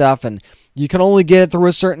all that stuff, and you can only get it through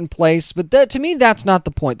a certain place, but to me, that's not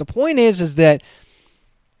the point. The point is that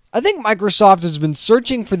I think Microsoft has been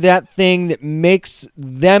searching for that thing that makes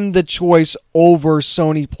them the choice over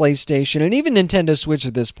Sony PlayStation and even Nintendo Switch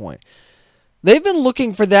at this point. They've been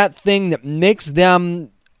looking for that thing that makes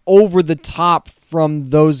them over the top from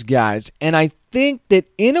those guys, and I think that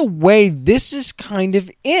in a way, this is kind of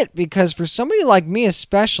it, because for somebody like me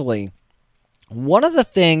especially, one of the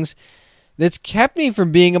things that's kept me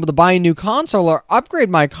from being able to buy a new console or upgrade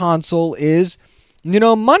my console is,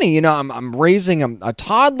 money. I'm raising a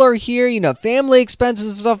toddler here, family expenses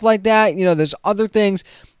and stuff like that. There's other things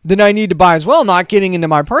that I need to buy as well. Not getting into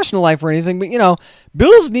my personal life or anything, but,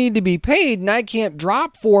 bills need to be paid, and I can't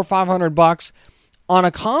drop $400 or $500 on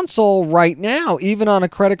a console right now, even on a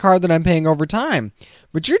credit card that I'm paying over time.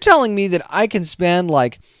 But you're telling me that I can spend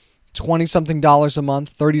like $20-something a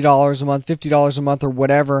month, $30 a month, $50 a month, or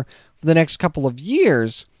whatever for the next couple of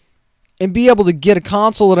years and be able to get a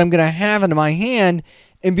console that I'm going to have in my hand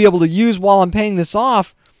and be able to use while I'm paying this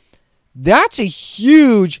off. That's a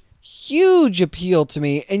huge, huge appeal to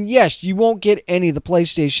me. And yes, you won't get any of the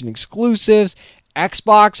PlayStation exclusives.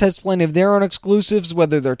 Xbox has plenty of their own exclusives,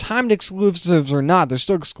 whether they're timed exclusives or not, they're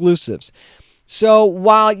still exclusives. So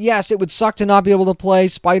while, yes, it would suck to not be able to play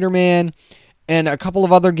Spider-Man and a couple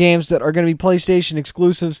of other games that are going to be PlayStation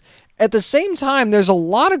exclusives, at the same time, there's a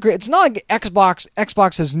lot of great... It's not like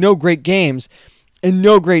Xbox has no great games and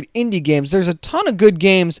no great indie games. There's a ton of good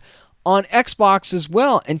games on Xbox as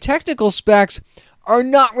well, and technical specs are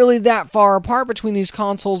not really that far apart between these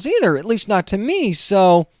consoles either, at least not to me.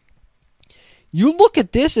 So you look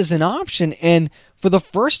at this as an option, and for the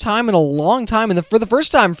first time in a long time, and for the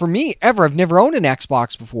first time for me ever, I've never owned an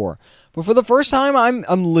Xbox before, but for the first time,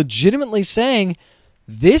 I'm legitimately saying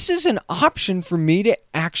this is an option for me to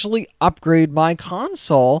actually upgrade my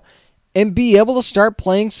console and be able to start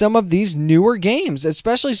playing some of these newer games,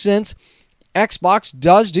 especially since Xbox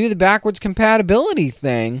does do the backwards compatibility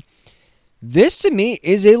thing. This, to me,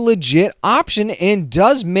 is a legit option and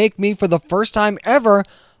does make me, for the first time ever,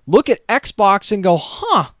 look at Xbox and go,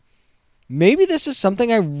 maybe this is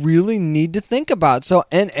something I really need to think about. So,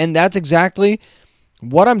 and that's exactly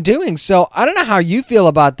what I'm doing. So I don't know how you feel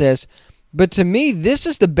about this, but to me, this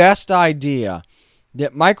is the best idea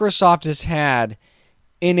that Microsoft has had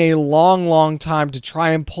in a long, long time to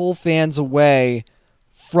try and pull fans away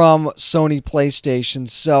from Sony PlayStation.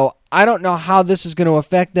 So I don't know how this is going to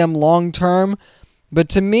affect them long term, but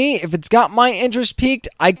to me, if it's got my interest piqued,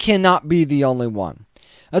 I cannot be the only one.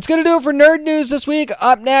 That's going to do it for Nerd News this week.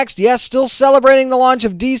 Up next, yes, still celebrating the launch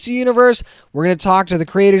of DC Universe, we're going to talk to the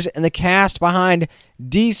creators and the cast behind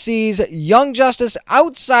DC's Young Justice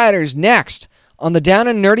Outsiders next on the Down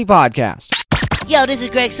and Nerdy Podcast. Yo, this is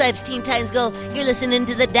Greg Sipes, Teen Titans Go. You're listening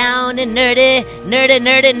to the Down and Nerdy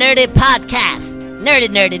Podcast.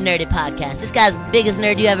 Nerdy Podcast. This guy's the biggest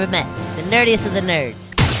nerd you ever met. The nerdiest of the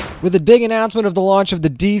nerds. With a big announcement of the launch of the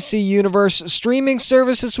DC Universe streaming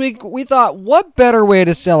service this week, we thought, what better way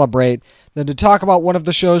to celebrate than to talk about one of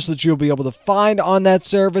the shows that you'll be able to find on that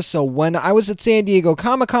service. So when I was at San Diego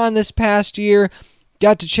Comic-Con this past year,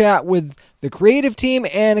 got to chat with the creative team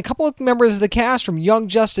and a couple of members of the cast from Young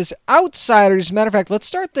Justice Outsiders. As a matter of fact, let's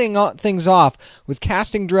start things off with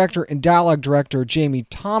casting director and dialogue director Jamie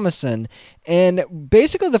Thomason. And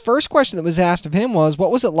basically the first question that was asked of him was,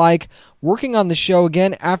 what was it like working on the show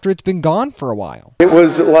again after it's been gone for a while? It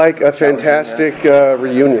was like a fantastic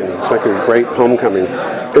reunion. It's like a great homecoming.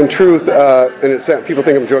 In truth, and people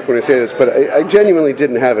think I'm joking when I say this, but I genuinely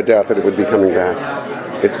didn't have a doubt that it would be coming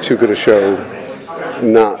back. It's too good a show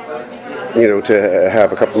not, to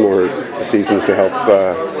have a couple more seasons to help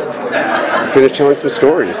finish telling some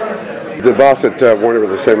stories. The boss at Warner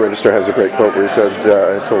Brothers Sam Register has a great quote where he said,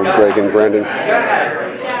 I told Greg and Brandon,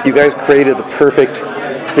 you guys created the perfect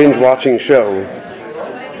binge-watching show.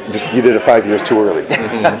 You did it 5 years too early.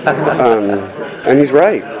 And he's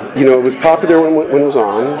right. It was popular when it was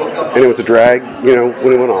on, and it was a drag,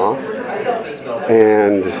 when it went off.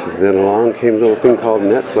 And then along came the little thing called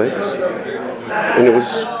Netflix, and it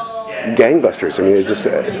was gangbusters. I mean, it's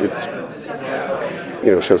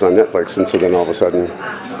shows on Netflix, and so then all of a sudden,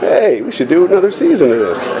 hey, we should do another season of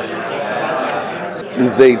this.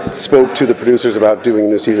 They spoke to the producers about doing a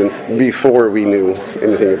new season before we knew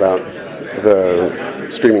anything about the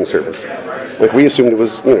streaming service. Like, we assumed it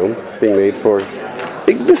was, being made for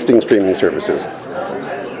existing streaming services.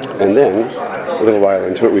 And then, a little while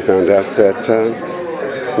into it, we found out that,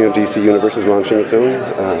 DC Universe is launching its own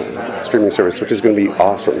streaming service, which is going to be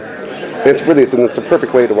awesome. And it's a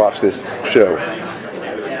perfect way to watch this show.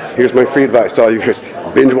 Here's my free advice to all you guys.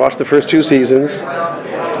 Binge watch the first 2 seasons,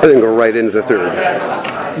 and then go right into the third.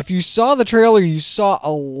 If you saw the trailer, you saw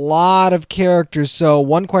a lot of characters. So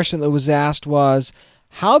one question that was asked was,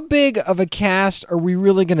 how big of a cast are we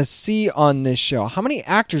really going to see on this show? How many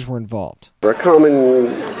actors were involved? For a common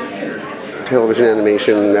television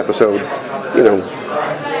animation episode,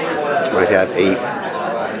 might have 8,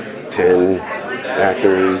 10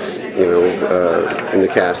 actors, in the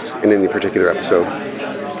cast in any particular episode.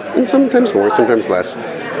 And sometimes more, sometimes less.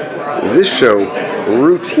 This show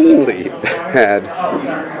routinely had,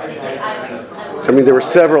 there were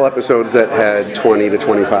several episodes that had 20 to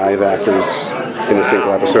 25 actors in a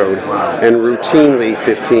single episode, and routinely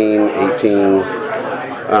 15, 18,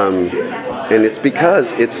 and it's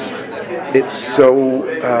because it's so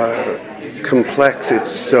complex, it's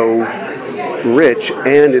so rich,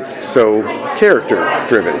 and it's so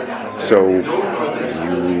character-driven. So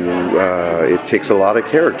it takes a lot of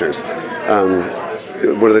characters.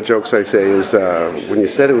 One of the jokes I say is, when you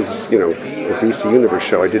said it was, a DC Universe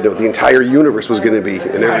show, I didn't know the entire universe was going to be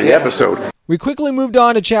in every episode. We quickly moved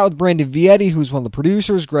on to chat with Brandon Vietti, who's one of the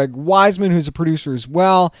producers, Greg Wiseman, who's a producer as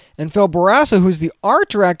well, and Phil Barrasso, who's the art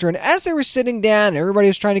director. And as they were sitting down, everybody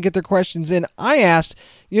was trying to get their questions in, I asked,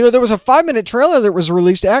 there was a 5-minute trailer that was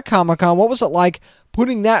released at Comic-Con. What was it like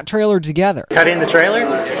putting that trailer together? Cutting the trailer?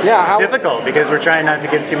 Yeah. Difficult, because we're trying not to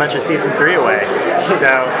give too much of Season 3 away. So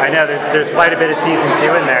I know there's quite a bit of Season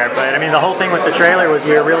 2 in there, but the whole thing with the trailer was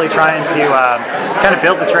we were really trying to kind of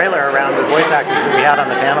build the trailer around the voice actors that we had on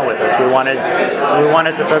the panel with us. We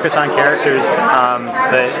wanted to focus on characters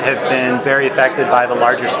that have been very affected by the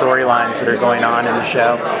larger storylines that are going on in the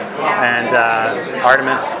show. And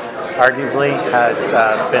Artemis arguably has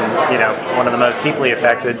been, one of the most deeply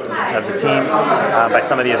affected of the team by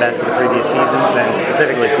some of the events of the previous seasons, and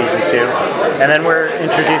specifically Season 2. And then we're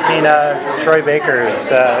introducing Troy Baker as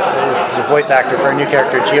the voice actor for a new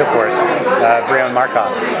character, Geoforce, Brion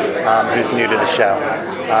Markov, who's new to the show.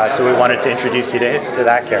 So we wanted to introduce you to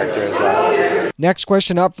that character as well. Next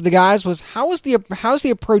question up for the guys was, how's the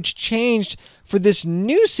approach changed for this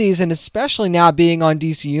new season, especially now being on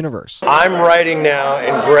DC Universe? I'm writing now,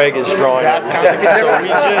 and Greg is drawing it.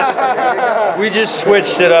 So we just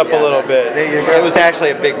switched it up a little bit. It was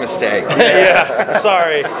actually a big mistake. Yeah,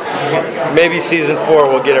 sorry. Maybe Season 4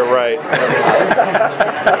 will get it right.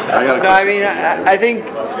 No, I think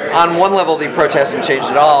on one level the approach hasn't changed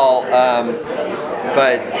at all,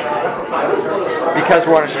 but because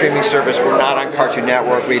we're on a streaming service, we're not on Cartoon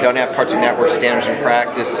Network. We don't have Cartoon Network standards and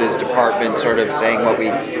practices department sort of saying what we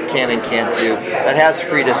can and can't do. That has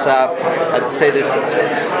freed us up. I'd say this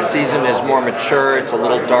season is more mature. It's a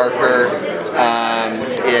little darker.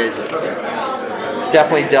 It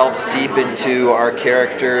definitely delves deep into our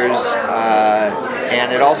characters,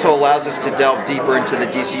 and it also allows us to delve deeper into the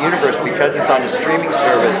DC Universe because it's on a streaming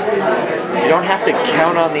service. You don't have to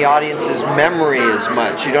count on the audience's memory as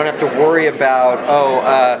much. You don't have to worry about,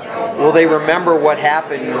 will they remember what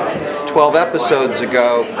happened 12 episodes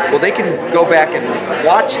ago? Well, they can go back and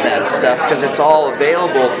watch that stuff because it's all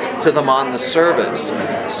available to them on the service.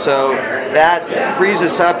 So that frees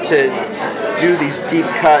us up to do these deep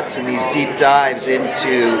cuts and these deep dives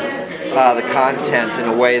into the content in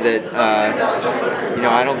a way that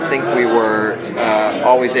I don't think we were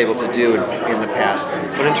always able to do in the past.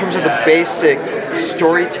 But in terms of the basic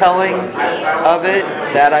storytelling of it,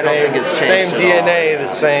 that I don't think has changed. Same DNA, the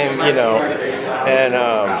same, and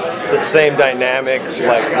the same dynamic.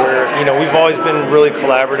 Like we've always been really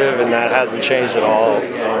collaborative, and that hasn't changed at all.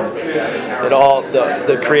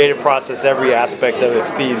 The creative process, every aspect of it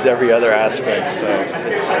feeds every other aspect. So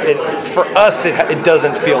for us, it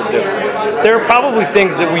doesn't feel different. There are probably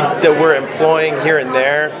things that we're employing here and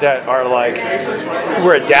there that are like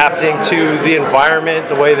we're adapting to the environment,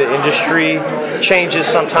 the way the industry changes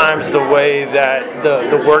sometimes, the way that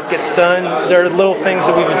the work gets done. There are little things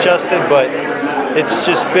that we've adjusted, but it's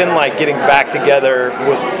just been like getting back together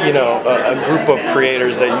with a group of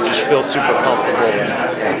creators that you just feel super comfortable in.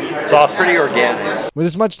 It's awesome. Pretty organic. With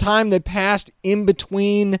as much time that passed in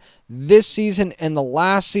between this season and the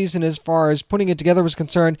last season as far as putting it together was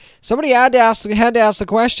concerned, somebody had to ask the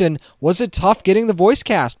question, was it tough getting the voice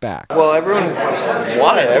cast back? Well, everyone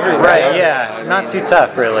wanted it. Right, yeah. Not too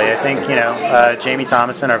tough, really. I think, Jamie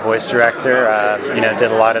Thomason, our voice director,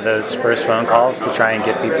 did a lot of those first phone calls to try and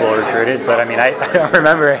get people recruited. But, I don't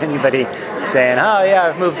remember anybody saying, oh, yeah,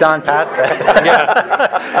 I've moved on past that.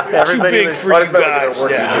 Yeah. Everybody was for you guys.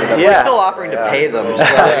 We're still offering to pay them. So.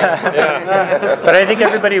 But I think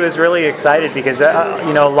everybody was really excited because,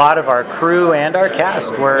 a lot of our crew and our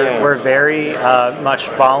cast were very much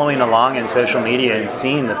following along in social media and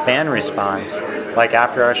seeing the fan response. Like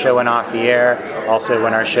after our show went off the air, also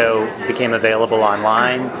when our show became available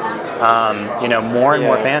online, more and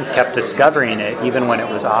more fans kept discovering it even when it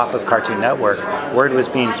was off of Cartoon Network. Word was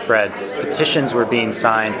being spread, petitions were being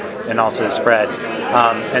signed and also spread.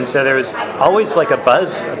 And so there was always like a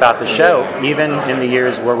buzz about the show, even in the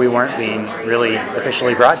years where we weren't being really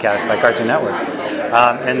officially broadcast by Cartoon Network.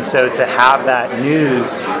 And so to have that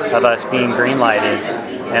news of us being greenlighted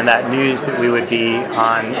and that news that we would be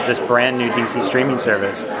on this brand new DC streaming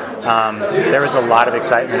service, there was a lot of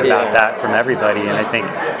excitement about that from everybody. And I think,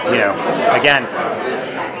 again,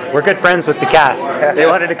 we're good friends with the cast. They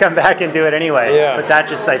wanted to come back and do it anyway. Yeah. But that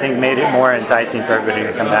just, I think, made it more enticing for everybody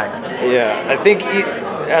to come back. Yeah, I think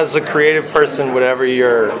as a creative person, whatever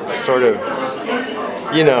your sort of,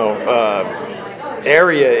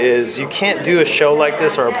 area is, you can't do a show like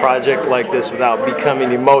this or a project like this without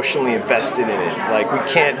becoming emotionally invested in it. Like, we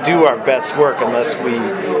can't do our best work unless we,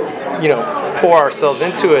 pour ourselves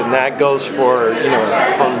into it, and that goes for,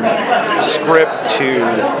 from script to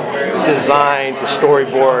design to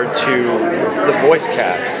storyboard to the voice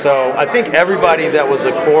cast. So I think everybody that was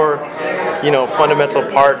a core, fundamental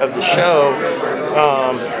part of the show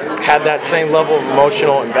had that same level of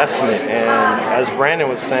emotional investment. And as Brandon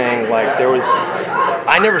was saying,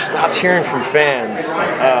 I never stopped hearing from fans,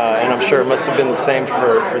 and I'm sure it must have been the same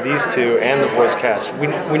for these two and the voice cast.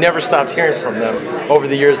 We never stopped hearing from them over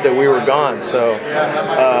the years that we were gone. So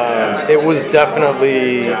it was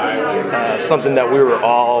definitely something that we were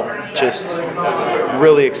all just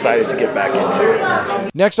really excited to get back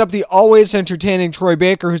into. Next up, the always entertaining Troy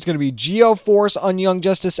Baker, who's going to be Geo-Force on Young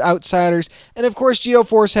Justice Outsiders. And of course,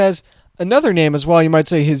 Geo-Force has another name as well, you might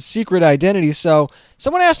say his secret identity. So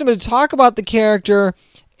someone asked him to talk about the character,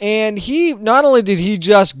 and he, not only did he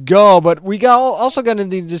just go, but we also got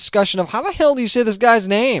into the discussion of how the hell do you say this guy's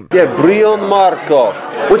name? Yeah, Brion Markov.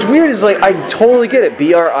 What's weird is, I totally get it,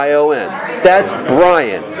 Brion. That's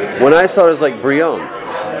Brian. When I saw it, it was like Brion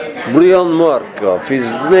Markov,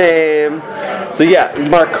 his name. So yeah,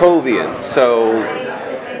 Markovian. So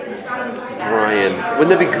Brian. Wouldn't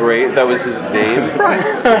that be great if that was his name?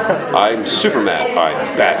 I'm Superman.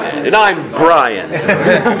 I'm Batman. And I'm Brian.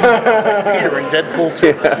 Peter and Deadpool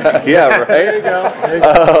too. Yeah, right? There you go.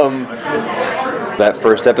 That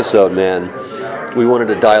first episode, man, we wanted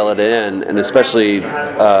to dial it in, and especially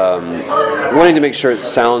wanting to make sure it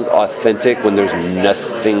sounds authentic when there's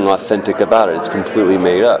nothing authentic about it. It's completely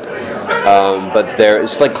made up. But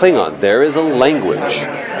it's like Klingon. There is a language.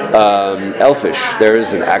 Elfish. There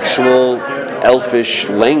is an actual Elfish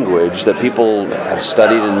language that people have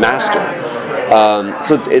studied and mastered.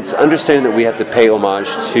 So it's understanding that we have to pay homage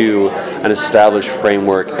to an established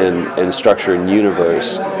framework and structure and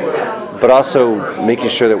universe, but also making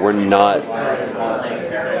sure that we're not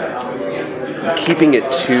keeping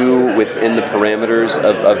it too within the parameters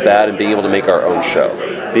of that and being able to make our own show,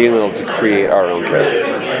 being able to create our own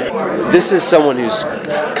character. This is someone who's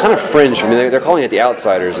kind of fringe. I mean, they're calling it the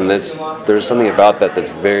Outsiders, and there's something about that that's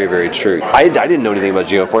very, very true. I didn't know anything about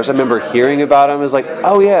Geo-Force. I remember hearing about him. I was like,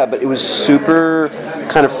 oh yeah, but it was super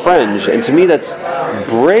kind of fringe. And to me, that's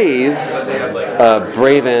brave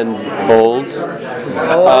and bold.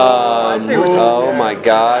 Oh my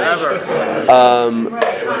gosh.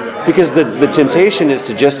 Because the temptation is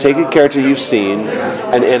to just take a character you've seen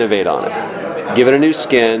and innovate on it. Give it a new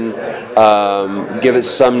skin, give it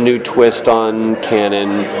some new twist on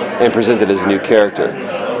canon, and present it as a new character.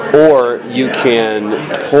 Or you can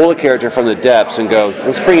pull a character from the depths and go,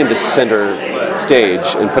 let's bring him to center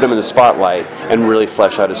stage and put him in the spotlight and really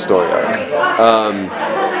flesh out his story arc.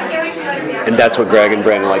 And that's what Greg and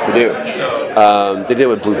Brandon like to do. They did it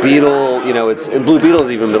with Blue Beetle. And Blue Beetle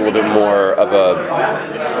is even a little bit more of a,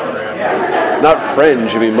 not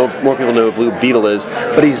fringe. I mean, more people know who Blue Beetle is,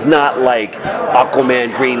 but he's not like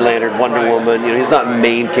Aquaman, Green Lantern, Wonder Woman. He's not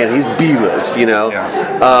main canon. He's B-list.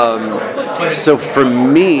 So for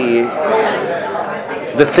me,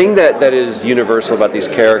 the thing that is universal about these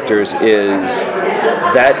characters is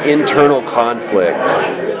that internal conflict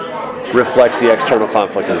reflects the external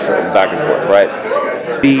conflict and back and forth, right?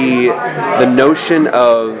 The notion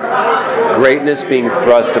of greatness being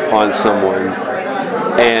thrust upon someone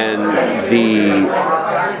and the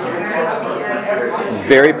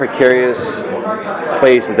very precarious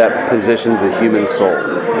place that positions a human soul.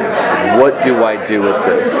 What do I do with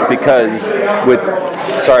this? Because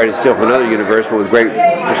sorry to steal from another universe, but with great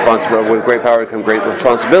power comes great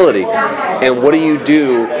responsibility. And what do you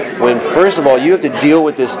do when, first of all, you have to deal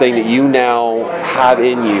with this thing that you now have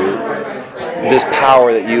in you, this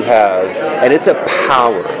power that you have, and it's a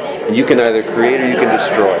power. You can either create or you can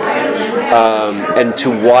destroy. And to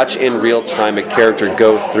watch in real time a character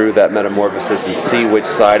go through that metamorphosis and see which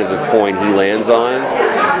side of the coin he lands on,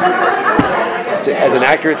 as an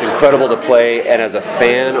actor, it's incredible to play, and as a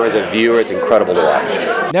fan or as a viewer, it's incredible to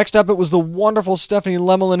watch. Next up, it was the wonderful Stephanie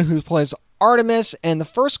Lemelin, who plays Artemis, and the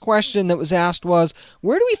first question that was asked was,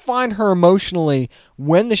 where do we find her emotionally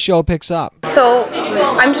when the show picks up? So,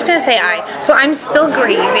 I'm just going to say So I'm still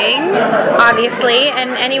grieving, obviously, and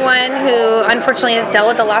anyone who unfortunately has dealt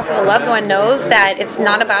with the loss of a loved one knows that it's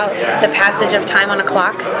not about the passage of time on a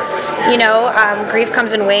clock. Grief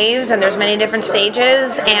comes in waves, and there's many different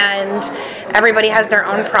stages, and everybody has their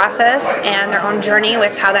own process and their own journey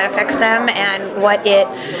with how that affects them and what it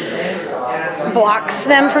blocks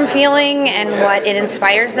them from feeling and what it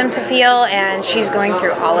inspires them to feel, and she's going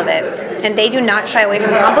through all of it. And they do not shy away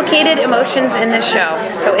from complicated emotions in this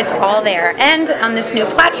show, so it's all there. And on this new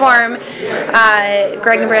platform,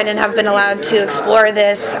 Greg and Brandon have been allowed to explore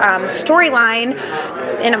this storyline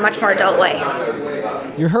in a much more adult way.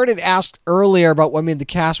 You heard it asked earlier about what made the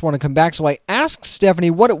cast want to come back, so I asked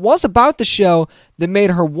Stephanie what it was about the show that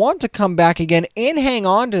made her want to come back again and hang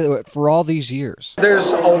on to it for all these years.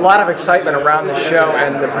 There's a lot of excitement around the show,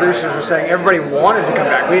 and the producers were saying everybody wanted to come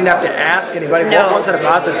back. We didn't have to ask anybody. No. What was it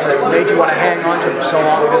about this that made you want to hang on to it for so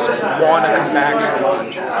long? We just want to come back so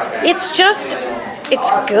much. It's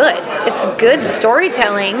good. It's good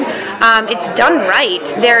storytelling. It's done right.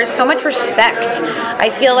 There's so much respect. I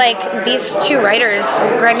feel like these two writers,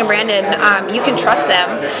 Greg and Brandon, you can trust them,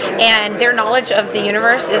 and their knowledge of the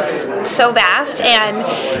universe is so vast, and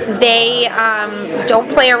they don't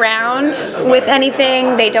play around with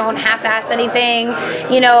anything. They don't half-ass anything.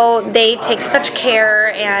 They take such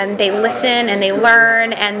care, and they listen, and they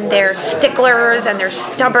learn, and they're sticklers, and they're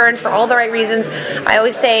stubborn for all the right reasons. I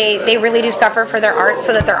always say they really do suffer for their art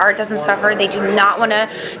so that their art doesn't suffer. They do not want to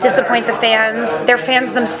disappoint the fans. They're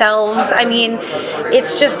fans themselves. I mean,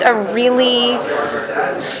 it's just a really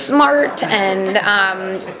smart and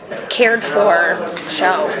cared for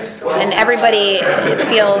show. And everybody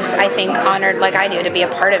feels, I think, honored like I do to be a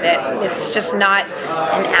part of it. It's just not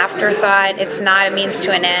an afterthought. It's not a means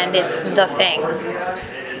to an end. It's the thing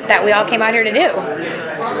that we all came out here to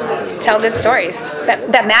do. Tell good stories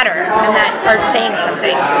that matter and that are saying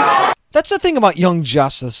something. That's the thing about Young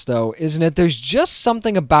Justice, though, isn't it? There's just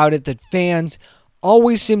something about it that fans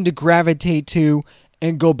always seem to gravitate to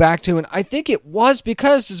and go back to, and I think it was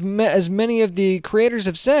because, as many of the creators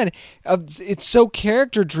have said, it's so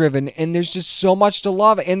character-driven, and there's just so much to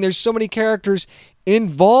love, and there's so many characters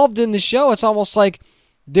involved in the show. It's almost like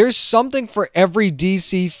there's something for every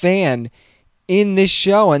DC fan in this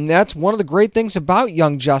show, and that's one of the great things about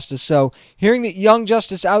Young Justice. So hearing that Young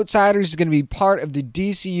Justice Outsiders is going to be part of the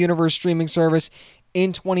DC Universe streaming service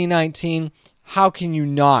in 2019, how can you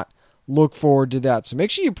not look forward to that? So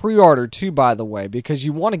make sure you pre-order too, by the way, because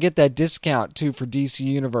you want to get that discount too for DC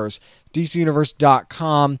Universe,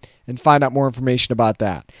 DCUniverse.com, and find out more information about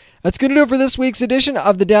that. That's going to do it for this week's edition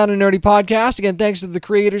of the Down and Nerdy Podcast. Again, thanks to the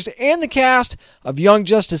creators and the cast of Young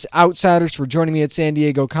Justice Outsiders for joining me at San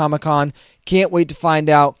Diego Comic-Con. Can't wait to find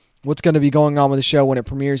out what's going to be going on with the show when it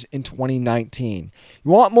premieres in 2019.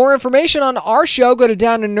 You want more information on our show, go to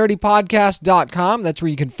downandnerdypodcast.com. That's where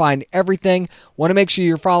you can find everything. Want to make sure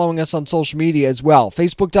you're following us on social media as well.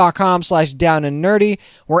 Facebook.com/downandnerdy.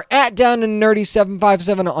 We're at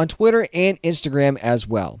downandnerdy757 on Twitter and Instagram as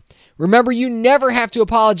well. Remember, you never have to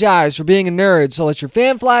apologize for being a nerd, so let your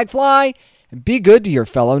fan flag fly and be good to your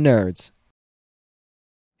fellow nerds.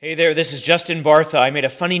 Hey there, this is Justin Bartha. I made a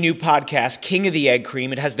funny new podcast, King of the Egg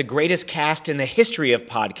Cream. It has the greatest cast in the history of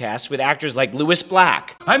podcasts with actors like Louis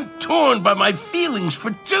Black. I'm torn by my feelings for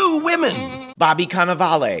two women. Bobby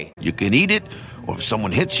Cannavale. You can eat it, or if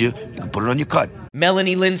someone hits you, you can put it on your cut.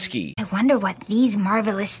 Melanie Linsky. I wonder what these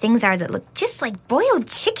marvelous things are that look just like boiled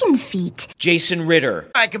chicken feet. Jason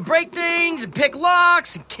Ritter. I can break things and pick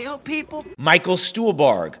locks and kill people. Michael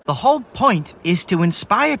Stuhlbarg. The whole point is to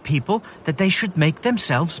inspire people that they should make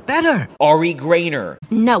themselves better. Ari Grainer.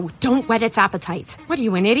 No, don't whet its appetite. What are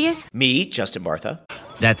you, an idiot? Me, Justin Bartha.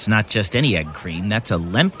 That's not just any egg cream, that's a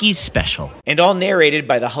Lemke's special. And all narrated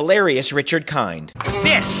by the hilarious Richard Kind.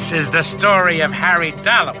 This is the story of Harry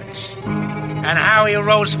Dalowitz and how he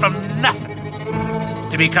rose from nothing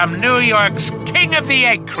to become New York's King of the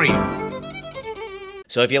Egg Cream.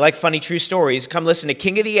 So if you like funny true stories, come listen to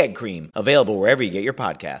King of the Egg Cream, available wherever you get your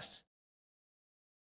podcasts.